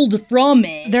like pulled from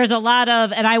it. There's a lot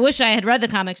of, and I wish I had read the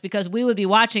comics because we would be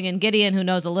watching, and Gideon, who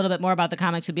knows a little bit more about the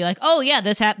comics, would be like, "Oh yeah,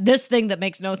 this thing that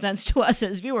makes no sense to us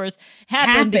as viewers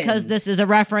happened because this is a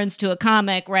reference to a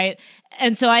comic, right?"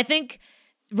 And so I think,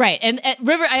 right, and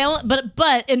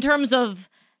but in terms of.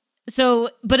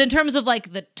 But in terms of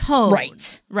like the tone,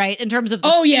 right? In terms of the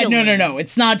feeling, no.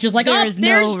 It's not just like, there's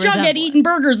there's no Jughead resemblance. eating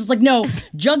burgers. It's like, no,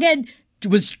 Jughead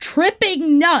was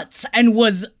tripping nuts and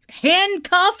was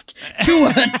handcuffed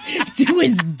to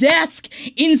his desk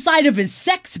inside of his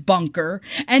sex bunker.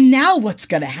 And now what's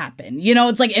going to happen? You know,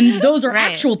 it's like, and those are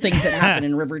actual things that happen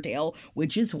in Riverdale,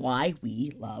 which is why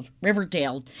we love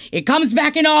Riverdale. It comes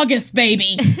back in August,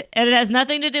 baby. And it has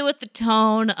nothing to do with the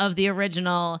tone of the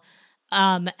original.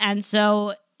 And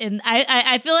so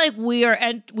I feel like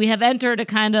we have entered a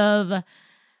kind of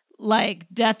like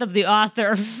death of the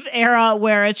author era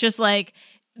where it's just like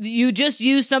you just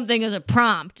use something as a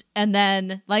prompt, and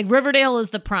then like Riverdale is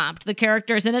the prompt, the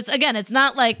characters, and it's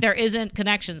not like there isn't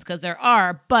connections, because there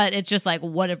are, but it's just like,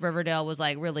 what if Riverdale was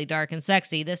like really dark and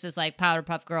sexy? This is like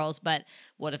Powderpuff Girls, but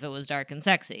what if it was dark and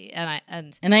sexy? And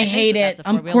I hate that it.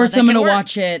 Of course I'm gonna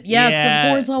watch it. Yes,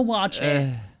 of course I'll watch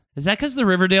it. Is that because the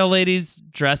Riverdale ladies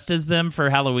dressed as them for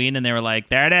Halloween and they were like,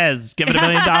 there it is, give it $1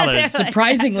 million?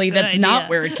 Surprisingly, that's not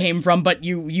where it came from, but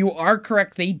you are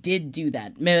correct. They did do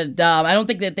that. I don't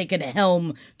think that they could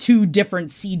helm two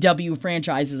different CW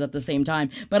franchises at the same time,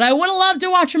 but I would have loved to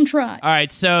watch them try. All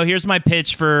right, so here's my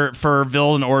pitch for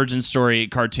villain origin story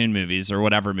cartoon movies or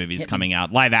whatever movies coming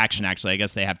out. Live action, actually. I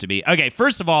guess they have to be. Okay,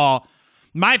 first of all,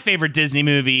 my favorite Disney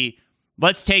movie,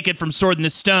 let's take it from Sword in the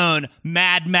Stone,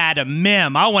 Mad Madam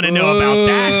Mim. I want to know about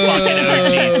that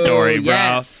fucking OG story, bro.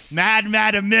 Yes. Mad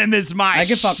Madam Mim is my I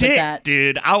can fuck with shit, that.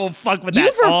 dude. I will fuck with that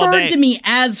You've all day. referred to me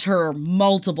as her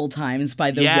multiple times,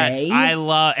 by the way. Yes, I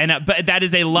love, but that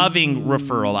is a loving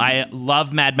referral. I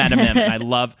love Mad Madam Mim, and I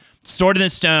love Sword in the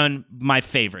Stone, my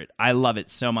favorite. I love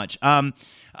it so much.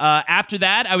 After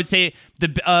that, I would say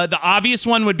the obvious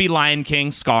one would be Lion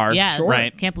King, Scar. Yeah,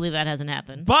 right. Can't believe that hasn't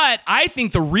happened. But I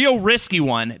think the real risky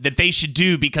one that they should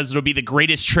do, because it'll be the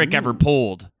greatest trick ever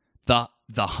pulled, the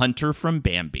Hunter from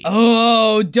Bambi.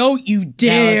 Oh, don't you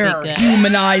dare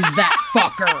humanize that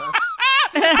fucker.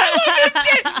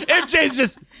 MJ's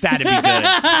just, that'd be good.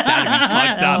 That'd be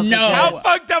fucked up. No. How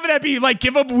fucked up would that be? Like,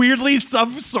 give him weirdly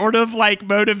some sort of like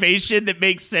motivation that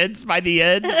makes sense by the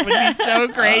end. It would be so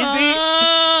crazy.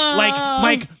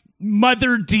 Like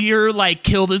Mother Deer like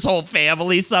killed his whole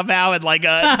family somehow, and like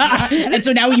and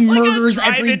so now he murders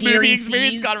every deer he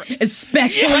sees,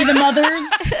 especially the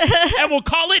mothers. And we'll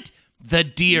call it the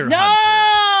Deer Hunter.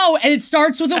 No, and it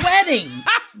starts with a wedding.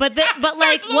 But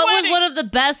like, what was one of the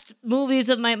best movies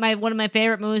of my one of my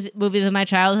favorite movies of my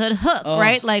childhood? Hook,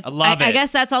 right? Like, I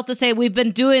guess that's all to say we've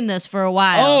been doing this for a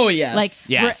while. Oh yes, like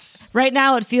yes. Right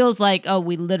now it feels like, oh,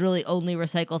 we literally only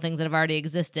recycle things that have already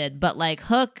existed. But like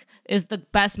Hook is the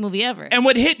best movie ever. And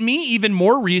what hit me even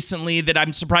more recently that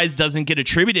I'm surprised doesn't get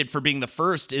attributed for being the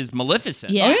first is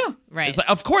Maleficent. Yeah, right. It's like,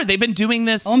 of course, they've been doing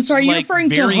this. Oh, I'm sorry, you're referring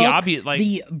to Hook, obvious,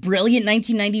 the brilliant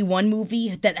 1991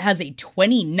 movie that has a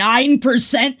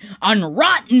 29% on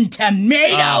Rotten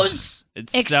Tomatoes.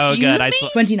 It's so good. Me?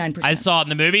 29%. I saw it in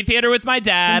the movie theater with my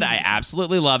dad. I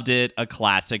absolutely loved it. A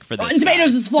classic for this. Rotten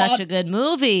Tomatoes is flawed. Such a good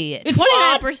movie. It's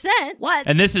 29%. What?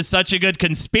 And this is such a good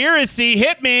conspiracy.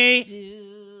 Hit me.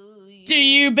 Do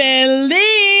you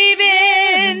believe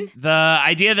in The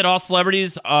idea that all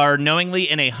celebrities are knowingly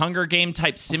in a Hunger Game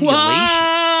type simulation.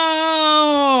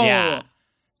 Whoa. Yeah.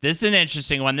 This is an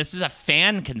interesting one. This is a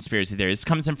fan conspiracy theory. This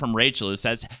comes in from Rachel, who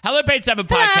says, Hello, Page 7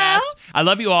 Podcast. I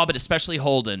love you all, but especially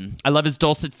Holden. I love his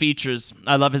dulcet features.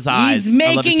 I love his eyes.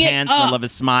 I love his hands. And I love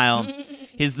his smile.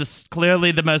 He's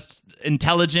clearly the most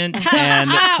intelligent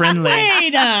and friendly.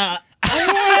 All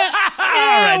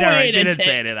right. She didn't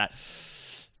say any of that.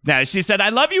 No, she said, I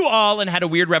love you all and had a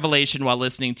weird revelation while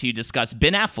listening to you discuss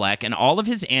Ben Affleck and all of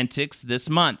his antics this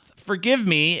month. Forgive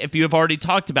me if you have already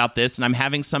talked about this and I'm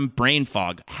having some brain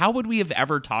fog. How would we have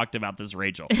ever talked about this,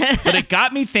 Rachel? But it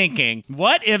got me thinking,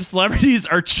 what if celebrities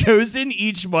are chosen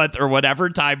each month or whatever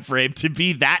time frame to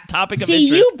be that topic of interest?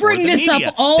 See, you bring this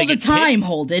up all the time,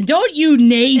 Holden. Don't you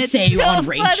naysay on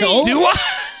Rachel. Do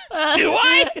I? Do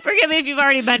I? Forgive me if you've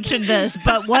already mentioned this,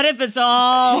 but what if it's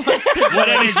all what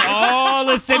if it's all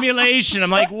a simulation? I'm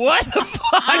like, what the fuck?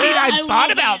 I mean, I've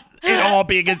thought about it all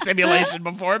being a simulation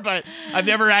before, but I've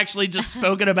never actually just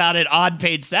spoken about it on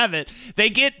Page 7. They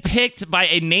get picked by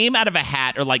a name out of a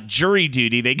hat or like jury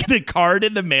duty. They get a card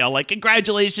in the mail like,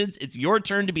 congratulations, it's your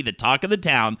turn to be the talk of the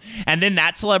town. And then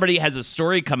that celebrity has a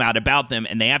story come out about them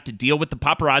and they have to deal with the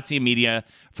paparazzi and media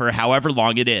for however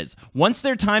long it is. Once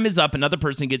their time is up, another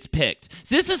person gets picked.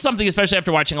 So this is something, especially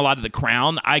after watching a lot of The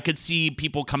Crown, I could see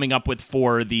people coming up with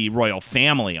for the royal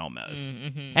family almost.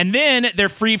 Mm-hmm. And then they're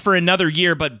free for another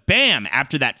year, but bam,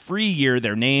 after that free year,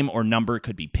 their name or number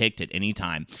could be picked at any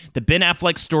time. The Ben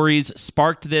Affleck stories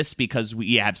sparked this because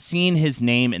we have seen his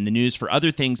name in the news for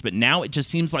other things, but now it just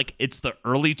seems like it's the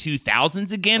early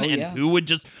 2000s again, who would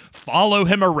just follow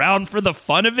him around for the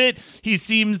fun of it? He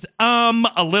seems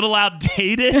a little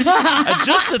outdated.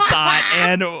 Just a thought,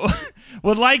 and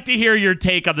would like to hear your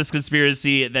take on this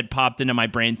conspiracy that popped into my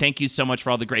brain. Thank you so much for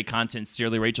all the great content.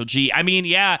 Sincerely, Rachel G. I mean,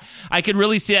 yeah, I could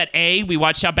really see that. We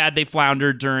watched how bad they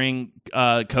floundered during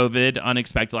COVID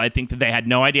unexpectedly. I think that they had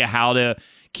no idea how to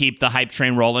keep the hype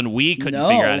train rolling. We couldn't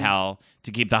figure out how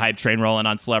to keep the hype train rolling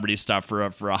on celebrity stuff for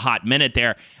a hot minute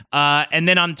there. And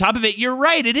then on top of it, you're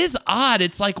right. It is odd.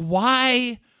 It's like,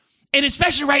 why? And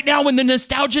especially right now when the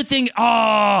nostalgia thing,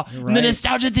 the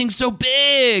nostalgia thing's so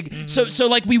big. Mm-hmm. So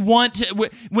like we want to,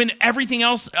 when everything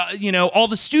else, all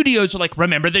the studios are like,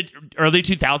 remember the early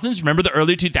 2000s? Remember the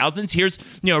early 2000s? Here's,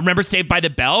 remember Saved by the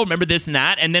Bell? Remember this and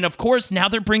that? And then, of course, now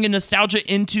they're bringing nostalgia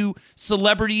into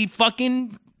celebrity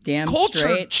fucking culture.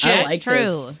 Straight. Shit. I like True.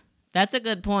 this. That's a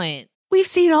good point. We've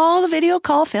seen all the video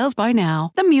call fails by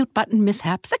now. The mute button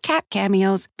mishaps, the cat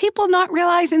cameos, people not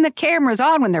realizing the camera's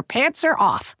on when their pants are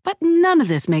off. But none of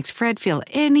this makes Fred feel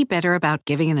any better about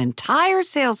giving an entire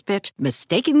sales pitch,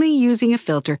 mistakenly using a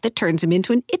filter that turns him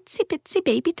into an itsy-bitsy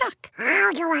baby duck.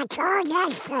 How do I turn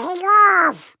that thing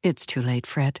off? It's too late,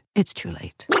 Fred. It's too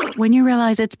late. When you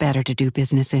realize it's better to do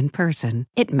business in person,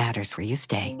 it matters where you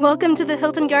stay. Welcome to the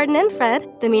Hilton Garden Inn,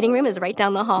 Fred. The meeting room is right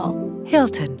down the hall.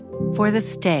 Hilton, for the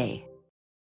stay.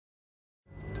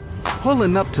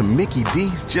 Pulling up to Mickey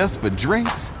D's just for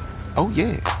drinks? Oh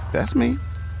yeah, that's me.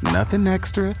 Nothing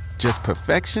extra, just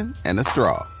perfection and a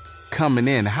straw. Coming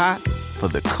in hot for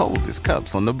the coldest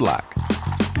cups on the block.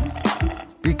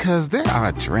 Because there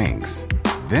are drinks.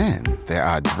 Then there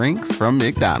are drinks from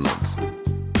McDonald's.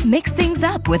 Mix things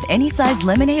up with any size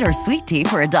lemonade or sweet tea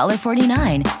for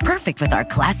 $1.49. Perfect with our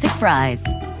classic fries.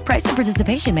 Price and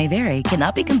participation may vary.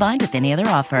 Cannot be combined with any other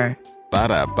offer.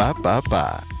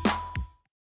 Ba-da-ba-ba-ba.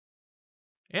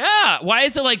 Yeah, why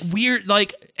is it like weird?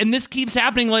 Like, and this keeps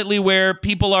happening lately where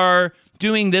people are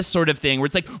doing this sort of thing where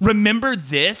it's like, remember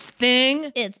this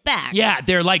thing? It's back. Yeah,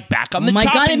 they're like back on the chopping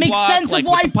block. Oh my God, it makes sense like,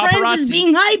 of why Friends is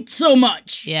being hyped so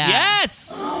much. Yeah.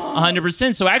 Yes,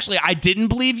 100%. So actually, I didn't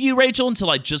believe you, Rachel, until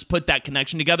I just put that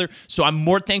connection together. So I'm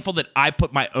more thankful that I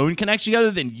put my own connection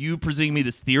together than you presenting me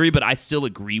this theory, but I still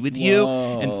agree with you.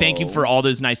 And thank you for all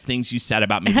those nice things you said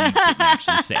about me that you didn't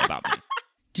actually say about me.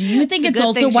 Do you think it's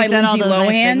also why Lindsay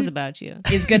Lohan about you.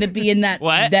 is going to be in that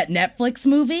that Netflix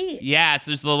movie? Yes,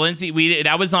 there's the Lindsay.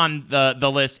 That was on the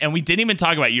list, and we didn't even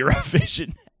talk about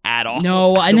Eurovision at all.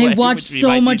 No, and I watched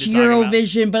so much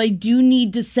Eurovision, but I do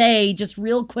need to say, just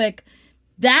real quick,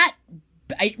 that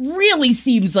it really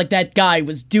seems like that guy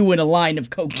was doing a line of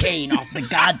cocaine off the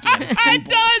goddamn table. It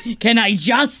does. Can I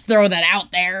just throw that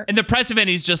out there? In the press event,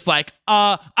 he's just like,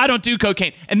 I don't do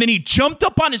cocaine. And then he jumped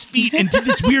up on his feet and did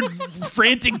this weird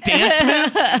frantic dance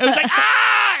move. It was like,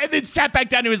 and then sat back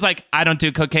down and he was like, I don't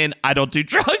do cocaine. I don't do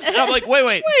drugs. And I'm like,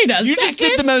 wait a you second. Just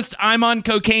did the most I'm on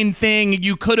cocaine thing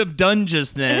you could have done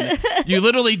just then. You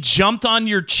literally jumped on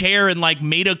your chair and like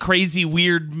made a crazy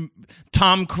weird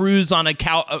Tom Cruise on a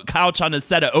couch on a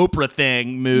set of Oprah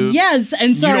thing move. Yes,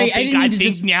 and sorry, you don't think I I didn't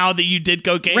think just now that you did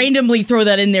cocaine? randomly throw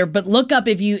that in there, but look up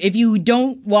if you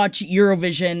don't watch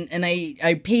Eurovision, and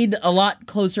I paid a lot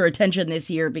closer attention this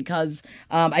year because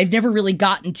I've never really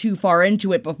gotten too far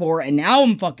into it before, and now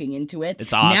I'm fucking into it.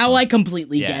 It's awesome. Now I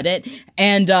completely get it.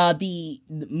 And the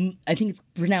I think it's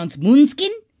pronounced Moonskin.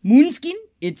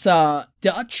 It's a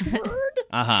Dutch word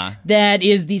that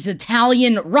is this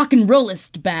Italian rock and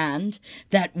rollist band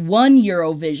that won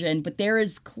Eurovision, but there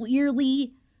is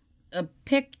clearly a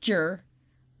picture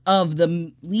of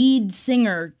the lead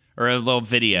singer Or a little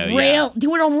video,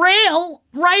 doing a rail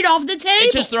right off the table.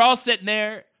 It's just they're all sitting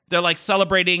there. They're like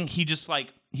celebrating. He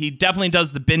definitely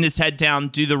does the bend his head down,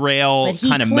 do the rail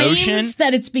kind of motion. Claims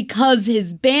that it's because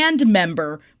his band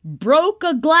member broke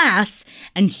a glass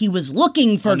and he was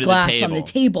looking for glass on the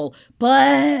table. But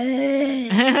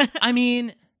I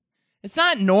mean, it's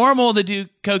not normal to do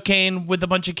cocaine with a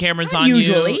bunch of cameras on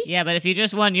usually. you. Yeah, but if you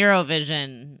just won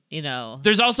Eurovision, you know.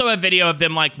 There's also a video of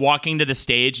them like walking to the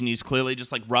stage and he's clearly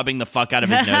just like rubbing the fuck out of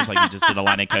his nose like he just did a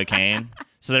line of cocaine.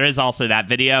 So there is also that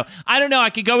video. I don't know.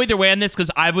 I could go either way on this because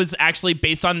I was actually,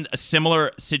 based on a similar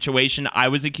situation, I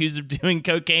was accused of doing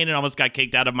cocaine and almost got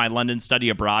kicked out of my London study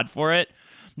abroad for it.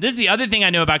 This is the other thing I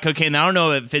know about cocaine that I don't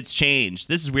know if it's changed.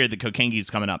 This is weird, the cocaine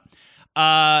geek's coming up.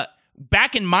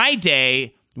 Back in my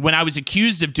day, when I was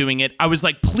accused of doing it, I was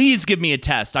like, please give me a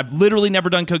test. I've literally never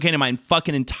done cocaine in my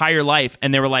fucking entire life.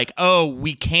 And they were like, oh,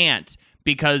 we can't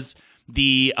because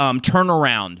the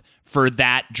turnaround for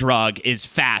that drug is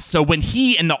fast. So when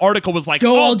he in the article was like,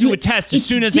 I'll do a test as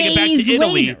soon as I get back to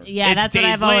Italy. Later. Yeah, that's what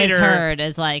I've always heard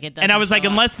is like it doesn't. And I was like, show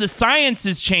up. unless the science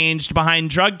has changed behind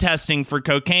drug testing for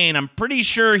cocaine, I'm pretty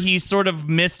sure he sort of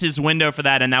missed his window for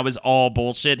that. And that was all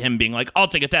bullshit. Him being like, I'll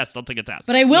take a test.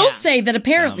 But I will say that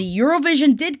apparently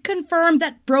Eurovision did confirm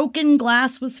that broken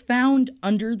glass was found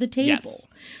under the table. Yes.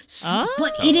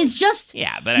 But it is just,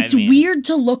 it's weird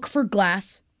to look for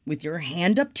glass with your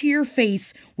hand up to your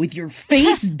face, with your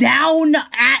face down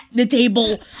at the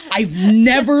table. I've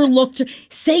never looked.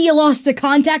 Say you lost a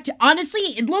contact. Honestly,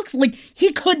 it looks like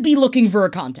he could be looking for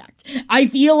a contact. I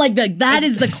feel like that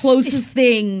is the closest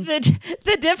thing.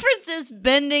 The difference is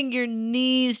bending your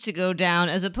knees to go down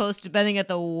as opposed to bending at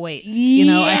the waist. You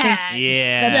know, I think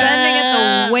the bending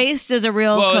at the waist is a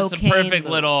real cocaine. It's a perfect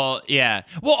move. little,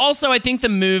 Well, also, I think the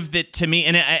move that to me,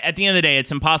 and at the end of the day,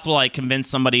 it's impossible to like convince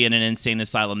somebody in an insane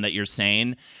asylum that you're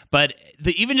sane. But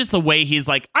even just the way he's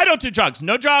like, I don't do drugs,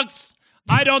 no drugs,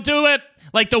 I don't do it.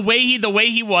 Like the way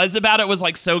he was about it was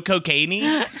like so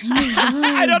cocaine-y.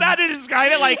 I don't know how to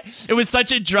describe it. Like it was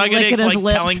such a drug addict, like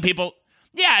telling people.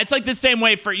 Yeah, it's like the same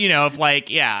way for if like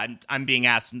I'm being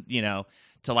asked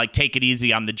to like take it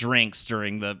easy on the drinks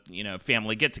during the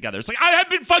family get together. It's like I have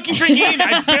been fucking drinking.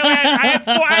 I had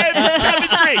 7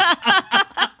 drinks.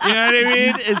 You know what I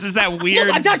mean? It's just that weird.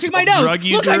 Look, I'm touching my nose. Drug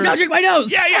user. Look, I'm touching my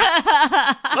nose.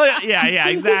 Yeah,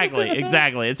 exactly.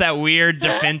 It's that weird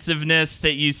defensiveness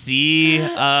that you see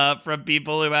from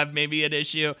people who have maybe an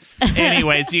issue.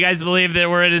 Anyways, do you guys believe that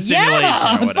we're in a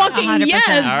simulation or whatever? Fucking 100%. Yes.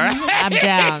 All right. I'm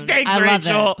down. Thanks,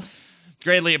 Rachel.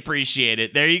 Greatly appreciate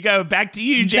it. There you go. Back to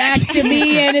you, Jack. Back to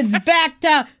me, and it's back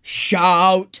to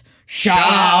shout it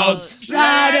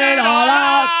all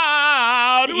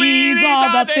out. These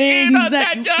are the things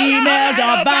that emailed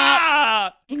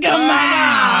about. Come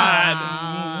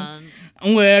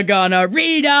on. We're gonna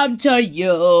read them to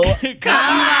you.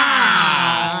 Come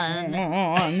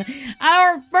on.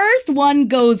 Our first one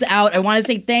goes out. I want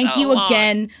to say thank you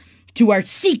again to our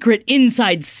secret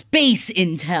inside space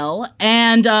intel,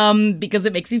 and because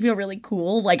it makes me feel really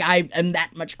cool, like I am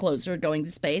that much closer going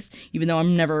to space, even though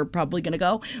I'm never probably gonna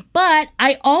go. But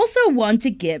I also want to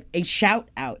give a shout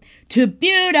out to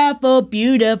beautiful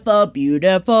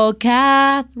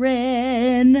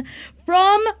Catherine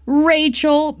from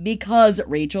Rachel, because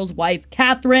Rachel's wife,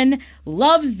 Catherine,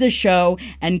 loves the show,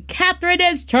 and Catherine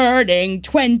is turning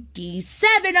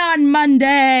 27 on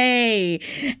Monday.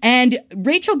 And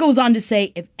Rachel goes on to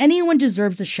say, if anyone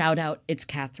deserves a shout out, it's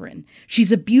Catherine.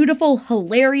 She's a beautiful,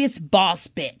 hilarious boss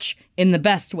bitch in the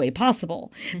best way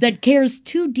possible that cares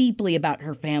too deeply about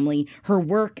her family, her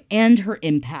work, and her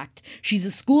impact. She's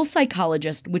a school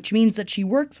psychologist, which means that she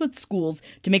works with schools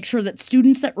to make sure that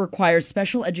students that require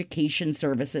special education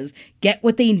services get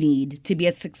what they need to be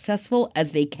as successful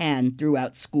as they can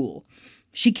throughout school.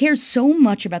 She cares so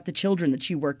much about the children that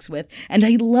she works with, and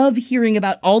I love hearing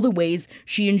about all the ways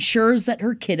she ensures that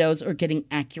her kiddos are getting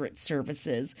accurate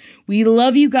services. We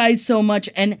love you guys so much,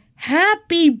 and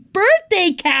happy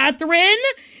birthday, Catherine!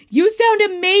 You sound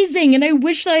amazing, and I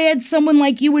wish that I had someone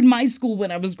like you in my school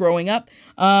when I was growing up.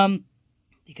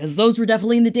 because those were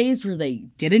definitely in the days where they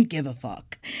didn't give a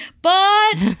fuck.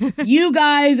 But you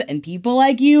guys and people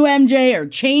like you, MJ, are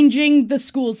changing the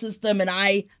school system, and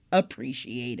I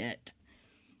appreciate it.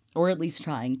 Or at least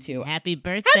trying to. Happy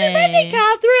birthday. Happy birthday,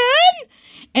 Catherine!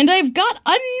 And I've got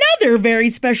another very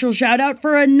special shout out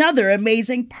for another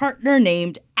amazing partner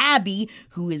named Abby,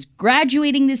 who is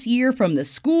graduating this year from the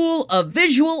School of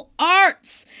Visual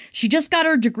Arts. She just got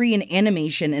her degree in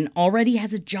animation and already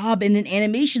has a job in an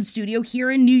animation studio here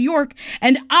in New York,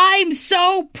 and I'm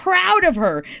so proud of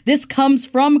her. This comes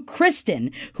from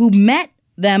Kristen, who met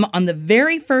them on the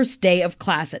very first day of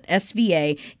class at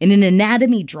SVA in an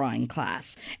anatomy drawing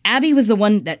class. Abby was the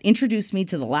one that introduced me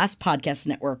to the Last Podcast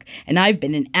Network, and I've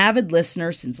been an avid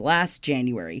listener since last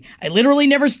January. I literally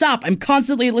never stop. I'm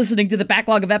constantly listening to the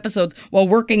backlog of episodes while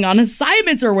working on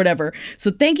assignments or whatever. So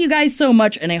thank you guys so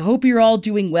much, and I hope you're all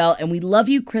doing well, and we love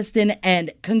you, Kristen, and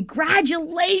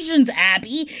congratulations,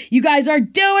 Abby. You guys are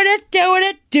doing it.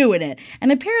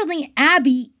 And apparently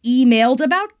Abby emailed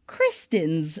about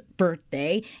Kristen's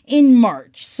birthday in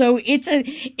March. So it's a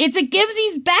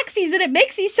givesies backsies, and it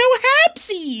makes me so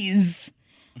hapsies.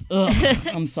 Ugh,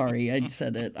 I'm sorry, I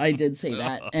said it. I did say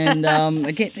that. And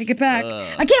I can't take it back.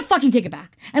 I can't fucking take it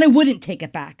back. And I wouldn't take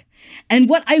it back. And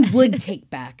what I would take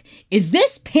back is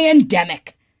this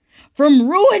pandemic from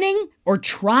ruining or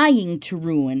trying to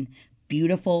ruin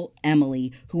beautiful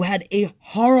Emily, who had a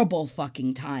horrible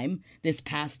fucking time this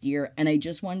past year. And I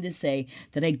just wanted to say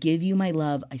that I give you my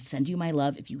love. I send you my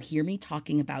love. If you hear me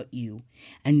talking about you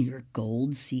and your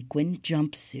gold sequin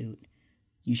jumpsuit,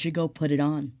 you should go put it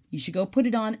on. You should go put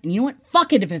it on. And you know what?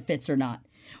 Fuck it if it fits or not.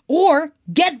 Or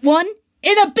get one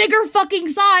in a bigger fucking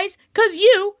size, because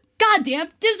you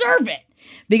goddamn deserve it.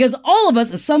 Because all of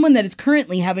us, as someone that is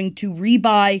currently having to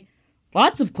rebuy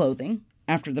lots of clothing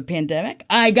after the pandemic,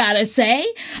 I gotta say,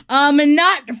 and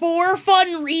not for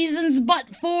fun reasons,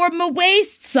 but for my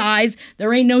waist size,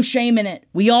 there ain't no shame in it.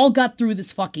 We all got through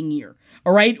this fucking year,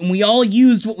 all right? And we all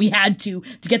used what we had to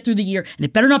get through the year. And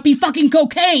it better not be fucking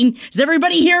cocaine. Does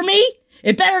everybody hear me?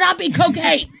 It better not be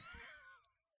cocaine.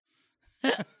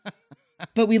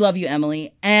 But we love you,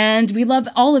 Emily, and we love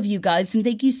all of you guys, and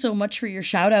thank you so much for your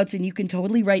shout-outs, and you can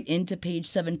totally write into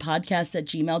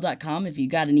page7podcast@gmail.com if you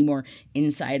got any more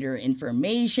insider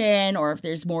information, or if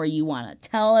there's more you want to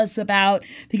tell us about,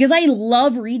 because I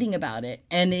love reading about it,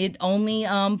 and it only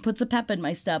puts a pep in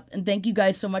my step, and thank you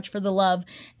guys so much for the love,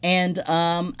 and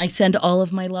I send all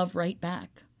of my love right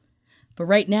back. But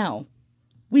right now,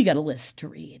 we got a list to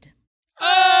read.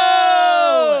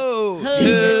 Oh!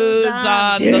 Who's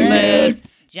on the list?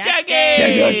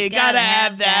 Jackie! Gotta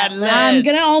have that list. I'm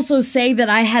gonna also say that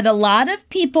I had a lot of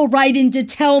people write in to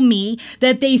tell me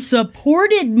that they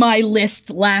supported my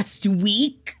list last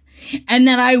week and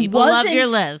that I People love wasn't your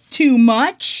list. too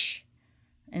much.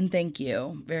 And thank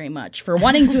you very much for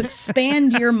wanting to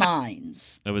expand your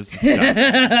minds. That was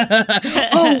disgusting.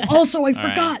 Oh, also, I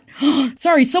forgot.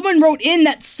 Sorry, someone wrote in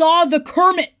that saw the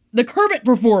Kermit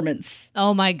performance.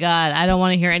 Oh my God. I don't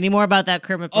want to hear any more about that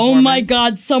Kermit performance. Oh my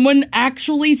God. Someone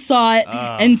actually saw it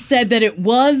and said that it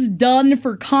was done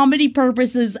for comedy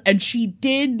purposes, and she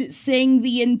did sing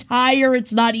the entire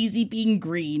It's Not Easy Being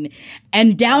Green.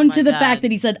 And down to the fact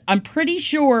that he said, I'm pretty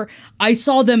sure I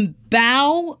saw them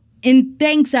bow in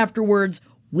thanks afterwards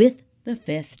with the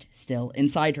fist still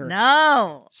inside her.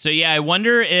 No. So yeah, I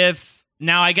wonder if...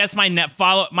 Now, I guess my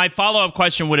follow-up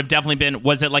question would have definitely been,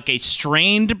 was it like a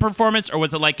strained performance, or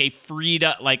was it like a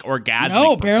orgasmic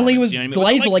No, apparently it was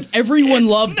delightful. Like everyone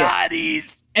loved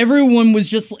it. Everyone was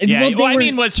just... Yeah,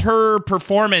 was her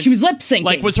performance... She was lip-syncing.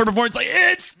 Like, was her performance like,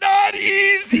 it's not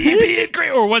easy being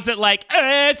great? Or was it like,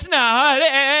 it's not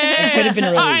It could have been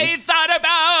I thought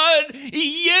about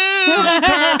you,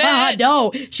 Kermit.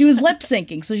 No, she was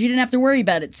lip-syncing, so she didn't have to worry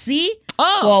about it. See?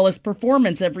 Flawless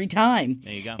performance every time.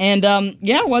 There you go. And,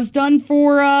 it was done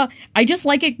for... I just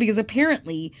like it because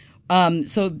apparently...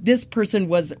 so this person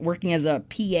was working as a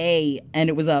PA, and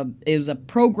it was a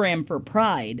program for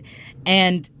Pride,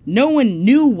 and no one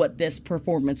knew what this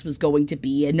performance was going to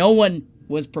be, and no one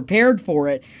was prepared for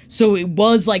it. So it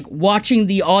was like watching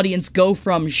the audience go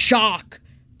from shock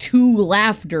to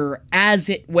laughter as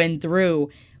it went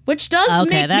through, which does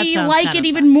make me like it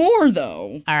even more,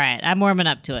 though. All right, I'm warming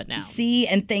up to it now. See,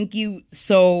 and thank you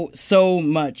so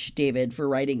much, David, for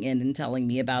writing in and telling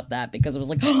me about that, because I was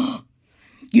like, oh,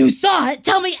 you saw it,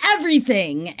 tell me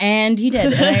everything. And he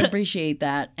did, and I appreciate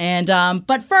that. And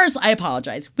but first, I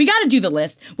apologize. We got to do the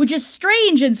list, which is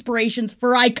strange inspirations for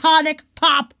iconic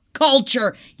pop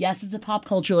culture. Yes, it's a pop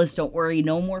culture list. Don't worry,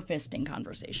 no more fisting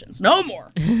conversations. No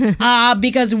more.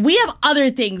 Because we have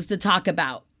other things to talk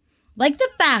about. Like the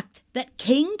fact that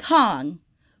King Kong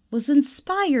was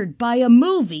inspired by a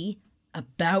movie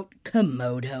about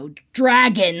Komodo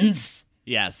dragons.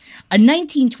 Yes. A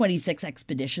 1926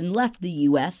 expedition left the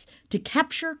U.S. to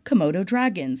capture Komodo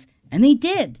dragons, and they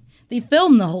did. They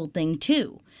filmed the whole thing,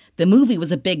 too. The movie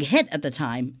was a big hit at the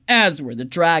time, as were the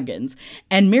dragons,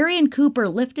 and Marion Cooper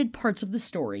lifted parts of the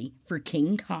story for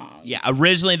King Kong. Yeah,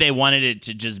 originally they wanted it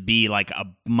to just be like a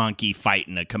monkey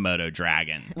fighting a Komodo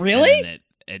dragon. Really? And then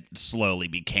it slowly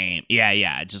became,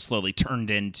 it just slowly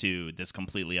turned into this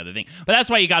completely other thing. But that's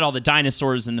why you got all the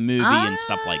dinosaurs in the movie and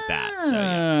stuff like that.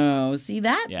 So, Oh, see,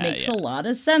 that makes a lot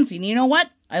of sense. And you know what?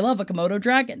 I love a Komodo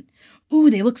dragon. Ooh,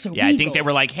 they look so regal. I think they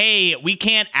were like, hey, we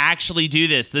can't actually do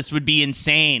this. This would be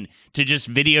insane to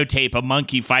just videotape a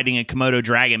monkey fighting a Komodo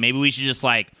dragon. Maybe we should just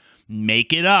like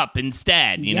make it up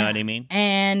instead. You know what I mean?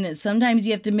 And sometimes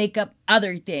you have to make up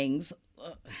other things.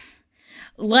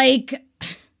 Like...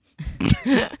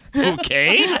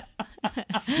 Okay.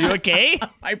 You okay?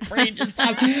 My brain just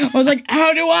stopped. I was like,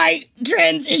 how do I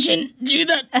transition to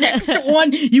the next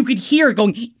one? You could hear it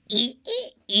going,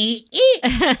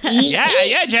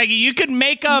 Yeah, Jackie, you could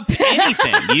make up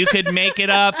anything. You could make it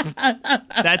up.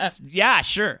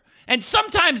 Sure. And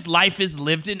sometimes life is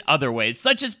lived in other ways,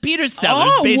 such as Peter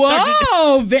Sellers based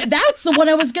on... That's the one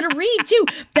I was going to read, too.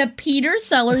 That Peter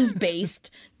Sellers based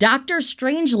Dr.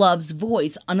 Strangelove's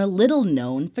voice on a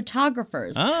little-known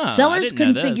photographer. Sellers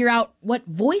couldn't figure out what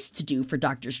voice to do for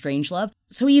Dr. Strangelove,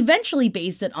 so he eventually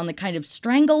based it on the kind of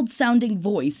strangled-sounding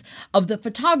voice of the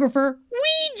photographer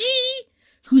Ouija,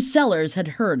 who Sellers had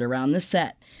heard around the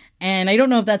set. And I don't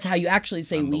know if that's how you actually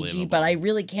say Ouija, but I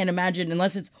really can't imagine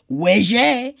unless it's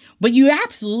Ouija, but you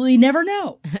absolutely never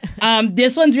know.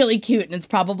 This one's really cute, and it's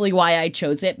probably why I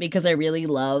chose it, because I really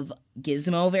love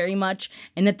Gizmo very much,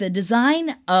 and that the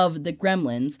design of the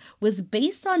gremlins was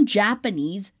based on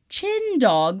Japanese chin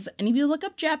dogs. And if you look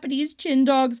up Japanese chin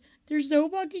dogs, they're so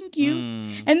fucking cute.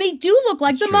 And they do look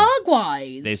like the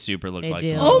Mogwais. They super look like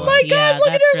do. the Oh my Mogwais. god, look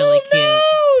at their little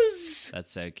nose!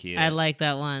 That's so cute. I like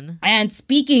that one. And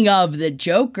speaking of the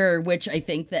Joker, which I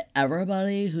think that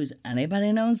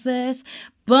anybody knows this,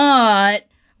 but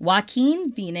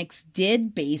Joaquin Phoenix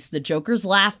did base the Joker's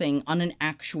laughing on an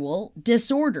actual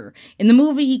disorder. In the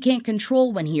movie, he can't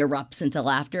control when he erupts into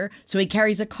laughter, so he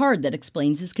carries a card that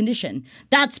explains his condition.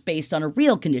 That's based on a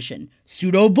real condition,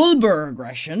 pseudobulbar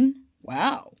aggression.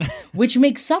 Wow. Which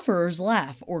makes sufferers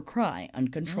laugh or cry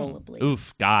uncontrollably.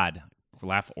 Oof, God.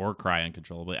 Laugh or cry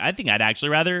uncontrollably. I think I'd actually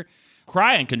rather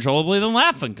cry uncontrollably than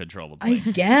laugh uncontrollably.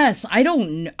 I guess. I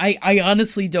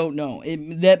honestly don't know.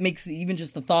 That makes even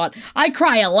just the thought. I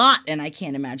cry a lot, and I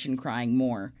can't imagine crying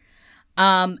more.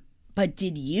 But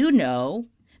did you know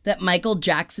that Michael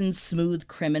Jackson's Smooth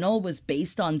Criminal was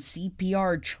based on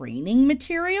CPR training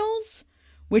materials?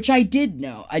 Which I did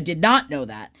know. I did not know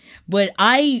that. But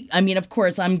I mean, of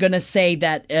course, I'm going to say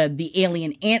that the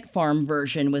Alien Ant Farm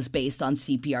version was based on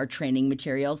CPR training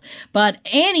materials. But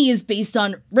Annie is based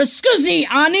on Riscusi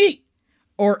Annie,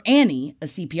 or Annie, a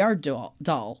CPR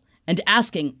doll. And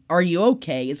asking, are you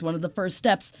okay, is one of the first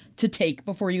steps to take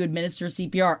before you administer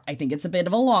CPR. I think it's a bit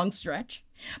of a long stretch.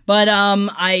 But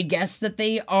I guess that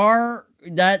they are,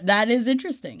 that is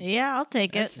interesting. Yeah, I'll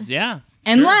take it. Yeah.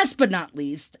 And last but not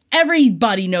least,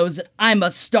 everybody knows that I'm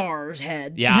a Star's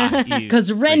head. Yeah.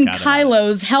 Because Ren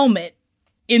Kylo's helmet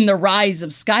in The Rise of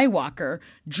Skywalker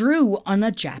drew on a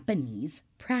Japanese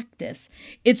practice.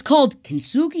 It's called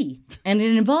kintsugi, and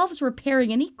it involves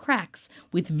repairing any cracks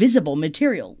with visible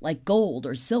material like gold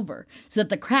or silver so that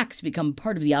the cracks become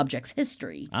part of the object's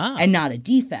history and not a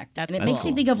defect. That's and it makes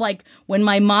me think of like when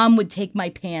my mom would take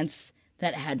my pants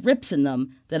that had rips in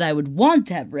them, that I would want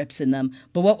to have rips in them,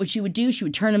 but what she would do, she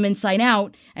would turn them inside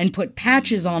out and put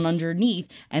patches on underneath,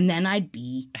 and then I'd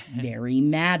be very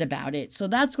mad about it. So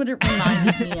that's what it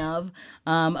reminded me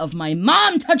of my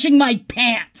mom touching my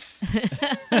pants.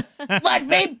 Let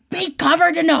me be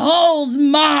covered in holes,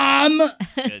 Mom!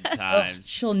 Good times.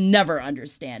 She'll never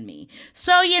understand me.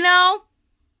 So,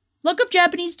 look up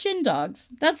Japanese chin dogs.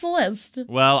 That's the list.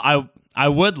 Well, I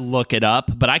would look it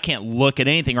up, but I can't look at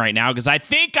anything right now because I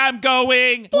think I'm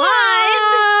going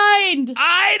blind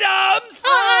items.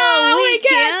 Oh, we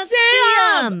can't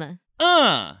see them.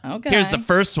 Okay. Here's the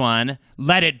first one.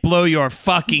 Let it blow your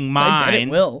fucking mind. I bet it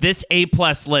will. This A+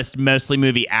 list mostly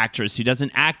movie actress who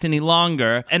doesn't act any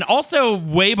longer, and also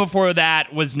way before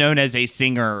that was known as a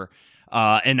singer.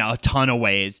 In a ton of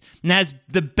ways, and has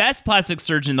the best plastic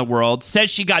surgeon in the world, says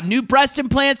she got new breast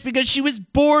implants because she was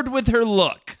bored with her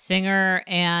look. Singer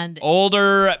and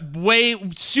older,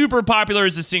 super popular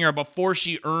as a singer before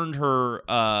she earned her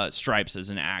stripes as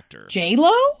an actor.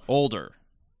 J-Lo? Older.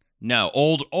 No,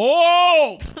 old.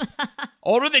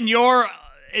 Older than your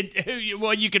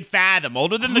well, you could fathom.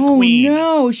 Older than the Oh queen.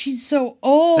 no, she's so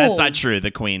old. That's not true.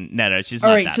 The queen. No, she's All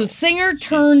not right, that so old. singer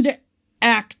turned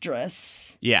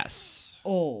actress. Yes.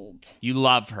 Old. You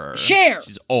love her. Cher.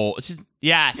 She's old.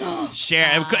 Yes.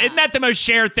 Cher. Isn't that the most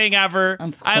Cher thing ever?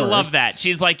 Of I love course. that.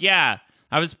 She's like, yeah,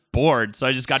 I was bored, so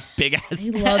I just got big ass.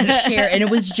 I love Cher, and it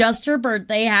was just her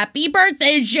birthday. Happy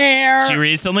birthday, Cher! She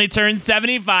recently turned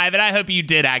 75, and I hope you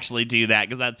did actually do that,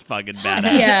 because that's fucking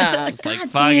badass. Yeah. Just like, God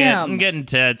fuck damn. it. I'm getting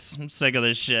tits. I'm sick of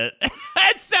this shit.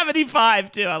 At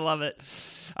 75, too. I love it.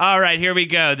 All right, here we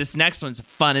go. This next one's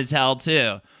fun as hell,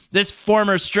 too. This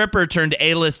former stripper turned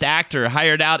A-list actor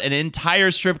hired out an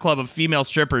entire strip club of female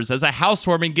strippers as a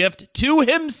housewarming gift to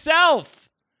himself.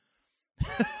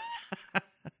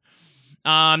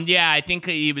 Yeah, I think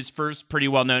he was first pretty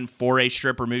well known for a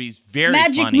stripper movie. He's very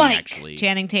Magic funny, Mike. actually.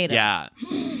 Channing Tatum. Yeah.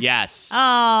 Yes.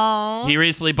 Oh. He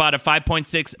recently bought a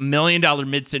 $5.6 million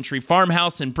mid-century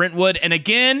farmhouse in Brentwood. And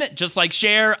again, just like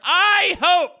Cher, I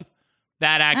hope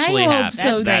that actually I hope happens.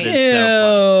 so That too. is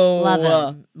so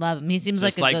fun. Love him. He seems like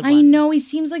Just a like- good I one. know, he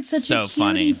seems like such So a cutie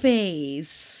funny.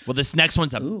 face. Well, this next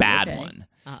one's a bad okay. one.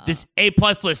 This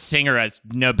A-plus list singer has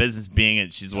no business being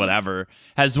it. She's whatever.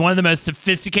 Has one of the most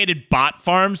sophisticated bot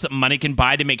farms that money can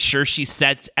buy to make sure she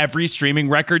sets every streaming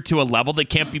record to a level that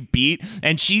can't be beat.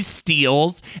 And she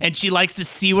steals, and she likes to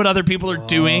see what other people are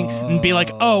doing and be like,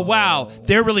 oh, wow,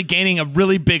 they're really gaining a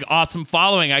really big, awesome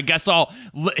following. I guess I'll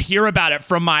hear about it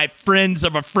from my friends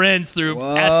of a friends through SNL,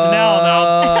 and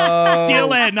I'll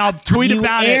steal it, and I'll tweet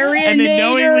about it. And then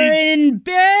knowingly...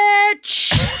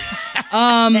 bitch!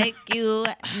 Thank you.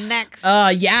 Next.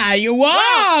 Yeah, you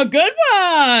are. Good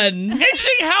one.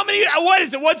 Interesting how many, what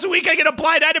is it, once a week I get a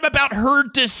blind item about her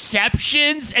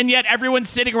deceptions, and yet everyone's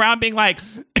sitting around being like,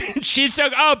 she's so,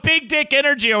 big dick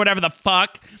energy or whatever the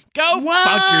fuck. Go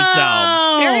fuck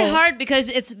yourselves. Very hard because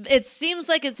it seems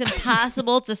like it's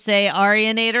impossible to say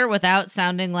Aryaneator without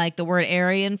sounding like the word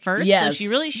Aryan first. Yes. So she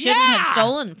really shouldn't have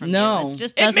stolen from No. you. It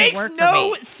just It doesn't makes work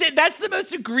no for me. sense. That's the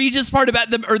most egregious part about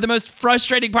them, or the most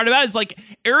frustrating part about it, is like,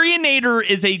 Aryaneator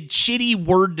is a shitty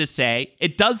word to say.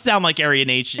 It does sound like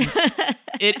Aryanation.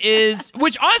 It is,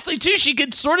 which honestly too, she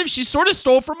sort of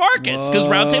stole from Marcus, because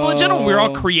Roundtable and Gentlemen, we were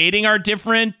all creating our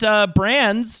different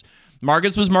brands.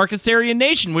 Marcus was Marcus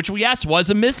Aryanation, which we asked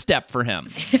was a misstep for him.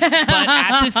 But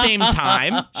at the same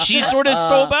time, she sort of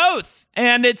stole both.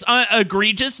 And it's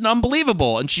egregious and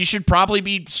unbelievable. And she should probably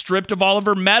be stripped of all of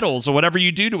her medals or whatever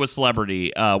you do to a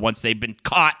celebrity once they've been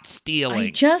caught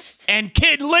stealing. And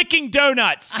kid licking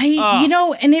donuts. You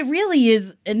know, and it really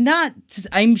is not,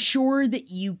 I'm sure that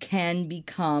you can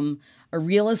become a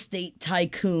real estate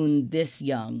tycoon this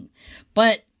young.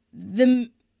 But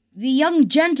the young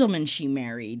gentleman she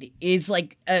married is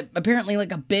like apparently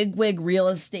like a bigwig real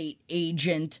estate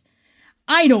agent.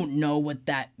 I don't know what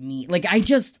that means. Like, I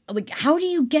just, like, how do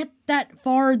you get that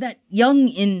far that young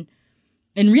in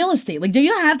real estate? Like, do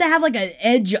you have to have like an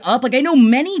edge up? Like, I know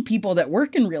many people that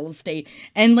work in real estate,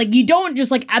 and like, you don't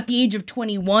just like at the age of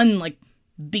 21 like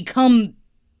become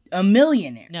a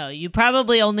millionaire. No, you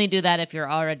probably only do that if you're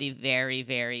already very,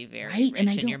 very, very Right, and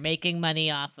rich I and you're don't- making money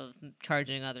off of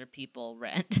charging other people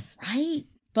rent. Right?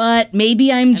 But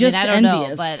maybe I'm just I don't envious.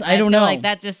 know, but I don't feel know. like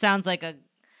that just sounds like a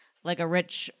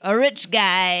rich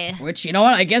guy. Which, you know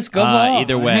what? I guess go for all.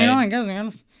 Either way. You know, I guess I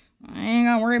ain't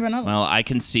gonna worry about nothing. Well, I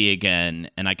can see again,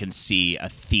 and I can see a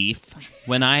thief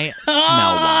when I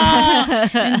smell one.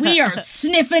 And we are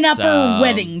sniffing up So- her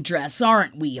wedding dress,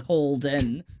 aren't we,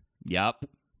 Holden? Yep.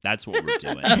 That's what we're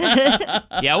doing.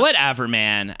 Yeah, whatever,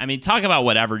 man. I mean, talk about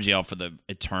whatever jail for the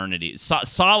eternity.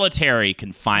 Solitary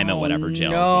confinement, whatever jail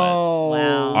is No. what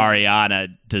Wow. Ariana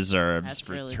deserves That's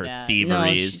for really her bad.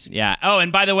 thieveries. Yeah. Oh,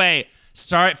 and by the way,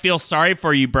 feel sorry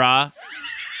for you, brah.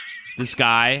 This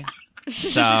guy.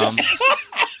 So,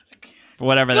 for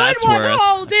whatever that's Good one, worth,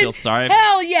 Holden. I feel sorry.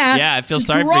 Hell yeah. Yeah, I feel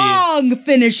sorry for you. Strong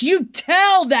finish. You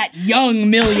tell that young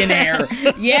millionaire.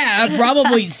 Yeah, it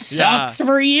probably sucks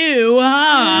for you,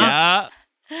 huh?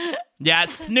 Yeah. Yeah,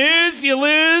 snooze, you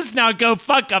lose. Now go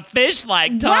fuck a fish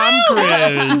like Tom Wow,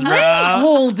 Cruise, great, bro.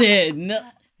 Holden.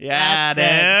 Yeah,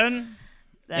 That's dude.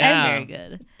 That's Yeah. very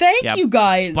good. Thank Yeah, you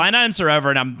guys. Blind items are over,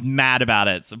 and I'm mad about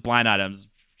it. So blind items,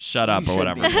 shut up or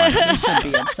whatever. You should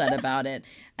be upset about it.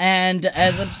 And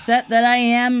as upset that I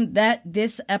am that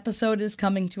this episode is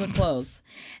coming to a close.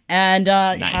 And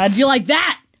how'd you like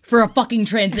that for a fucking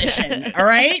transition? All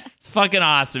right? It's fucking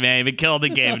awesome, man. You've been killing the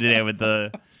game today with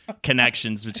the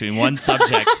connections between one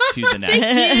subject to the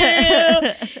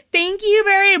next. Thank you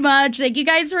very much. Thank you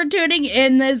guys for tuning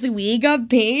in this week of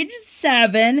Page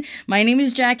 7. My name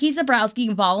is Jackie Zabrowski. You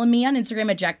can follow me on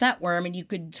Instagram at JackThatWorm, and you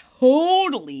could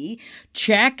totally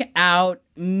check out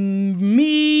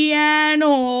me and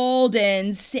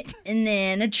Holden sitting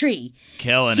in a tree.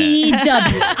 Killing it.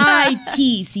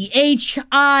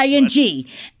 TWITCHING.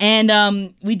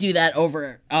 And we do that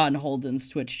over on Holden's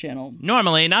Twitch channel.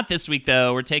 Normally, not this week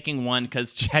though. We're taking one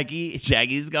because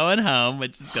Shaggy's going home,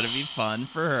 which is going to be fun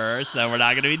for her. So we're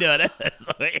not going to be doing it this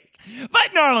week.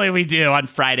 But normally we do on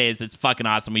Fridays. It's fucking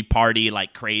awesome. We party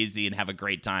like crazy and have a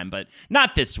great time. But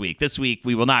not this week. This week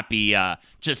we will not be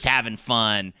just having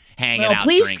fun, hanging out.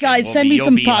 Please, drinking. guys, send me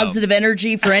some positive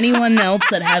energy for anyone else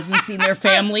that hasn't seen their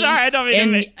family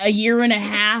in a year and a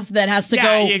half that has to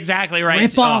go exactly right.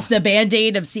 rip off the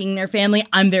Band-Aid of seeing their family.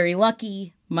 I'm very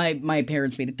lucky. My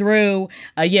parents made it through.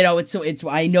 It's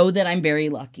I know that I'm very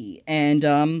lucky. And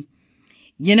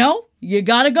you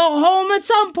gotta go home at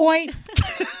some point.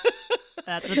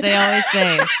 That's what they always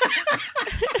say.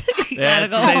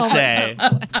 That's what they say.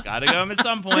 Gotta go home at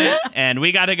some point. And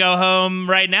we gotta go home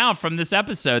right now from this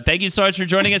episode. Thank you so much for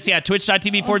joining us.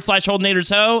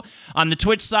 Twitch.tv/HoldenAtorsHo on the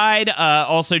Twitch side.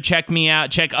 Also check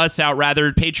us out,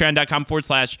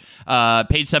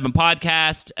 patreon.com/Page 7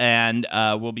 Podcast. And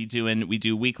we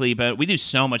do weekly, but we do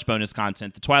so much bonus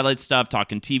content. The Twilight stuff,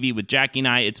 talking TV with Jackie and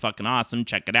I. It's fucking awesome.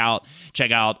 Check it out. Check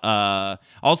out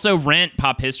also Rent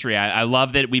Pop History. I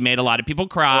love that we made a lot of people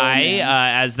cry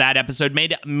as that episode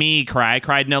made me cry. I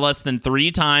cried no less than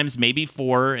 3 times, maybe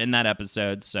 4 in that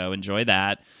episode. So enjoy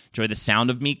that. Enjoy the sound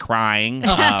of me crying.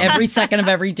 Every second of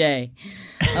every day.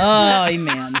 Oh,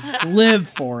 man. Live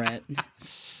for it.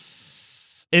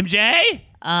 MJ?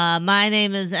 My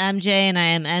name is MJ, and I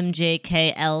am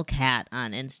MJKLCat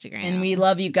on Instagram. And we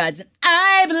love you guys. And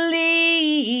I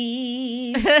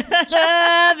believe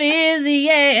love is the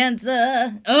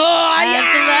answer.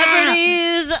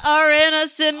 Celebrities are in a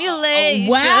simulation.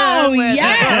 Wow, where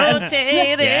yes. they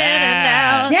rotate in and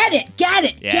out. Get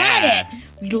it.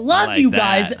 We love you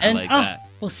guys. I like that.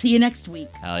 We'll see you next week.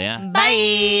 Hell yeah.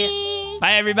 Bye.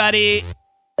 Bye, everybody.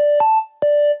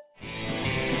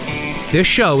 This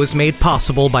show is made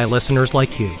possible by listeners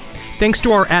like you. Thanks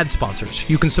to our ad sponsors,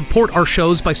 you can support our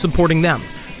shows by supporting them.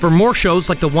 For more shows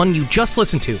like the one you just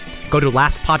listened to, go to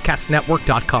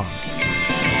lastpodcastnetwork.com.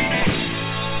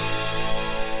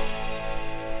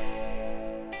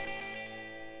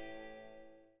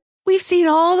 We've seen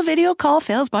all the video call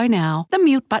fails by now. The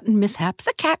mute button mishaps,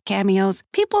 the cat cameos,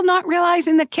 people not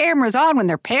realizing the camera's on when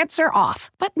their pants are off.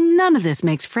 But none of this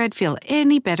makes Fred feel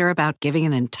any better about giving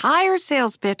an entire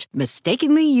sales pitch,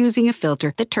 mistakenly using a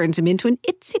filter that turns him into an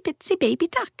itsy-bitsy baby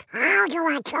duck. How do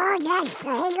I turn that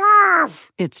thing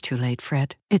off? It's too late,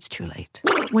 Fred. It's too late.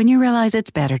 When you realize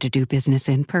it's better to do business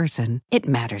in person, it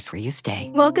matters where you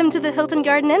stay. Welcome to the Hilton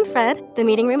Garden Inn, Fred. The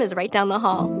meeting room is right down the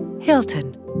hall.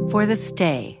 Hilton, for the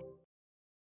stay.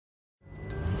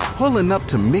 Pulling up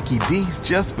to Mickey D's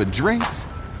just for drinks?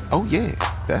 Oh yeah,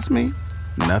 that's me.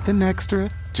 Nothing extra,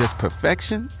 just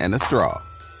perfection and a straw.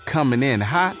 Coming in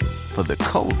hot for the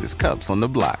coldest cups on the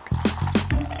block.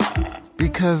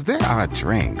 Because there are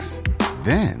drinks.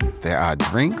 Then there are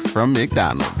drinks from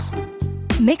McDonald's.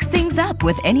 Mix things up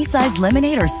with any size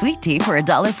lemonade or sweet tea for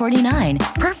 $1.49.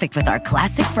 Perfect with our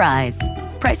classic fries.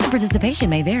 Price and participation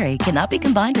may vary. Cannot be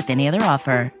combined with any other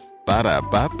offer.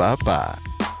 Ba-da-ba-ba-ba.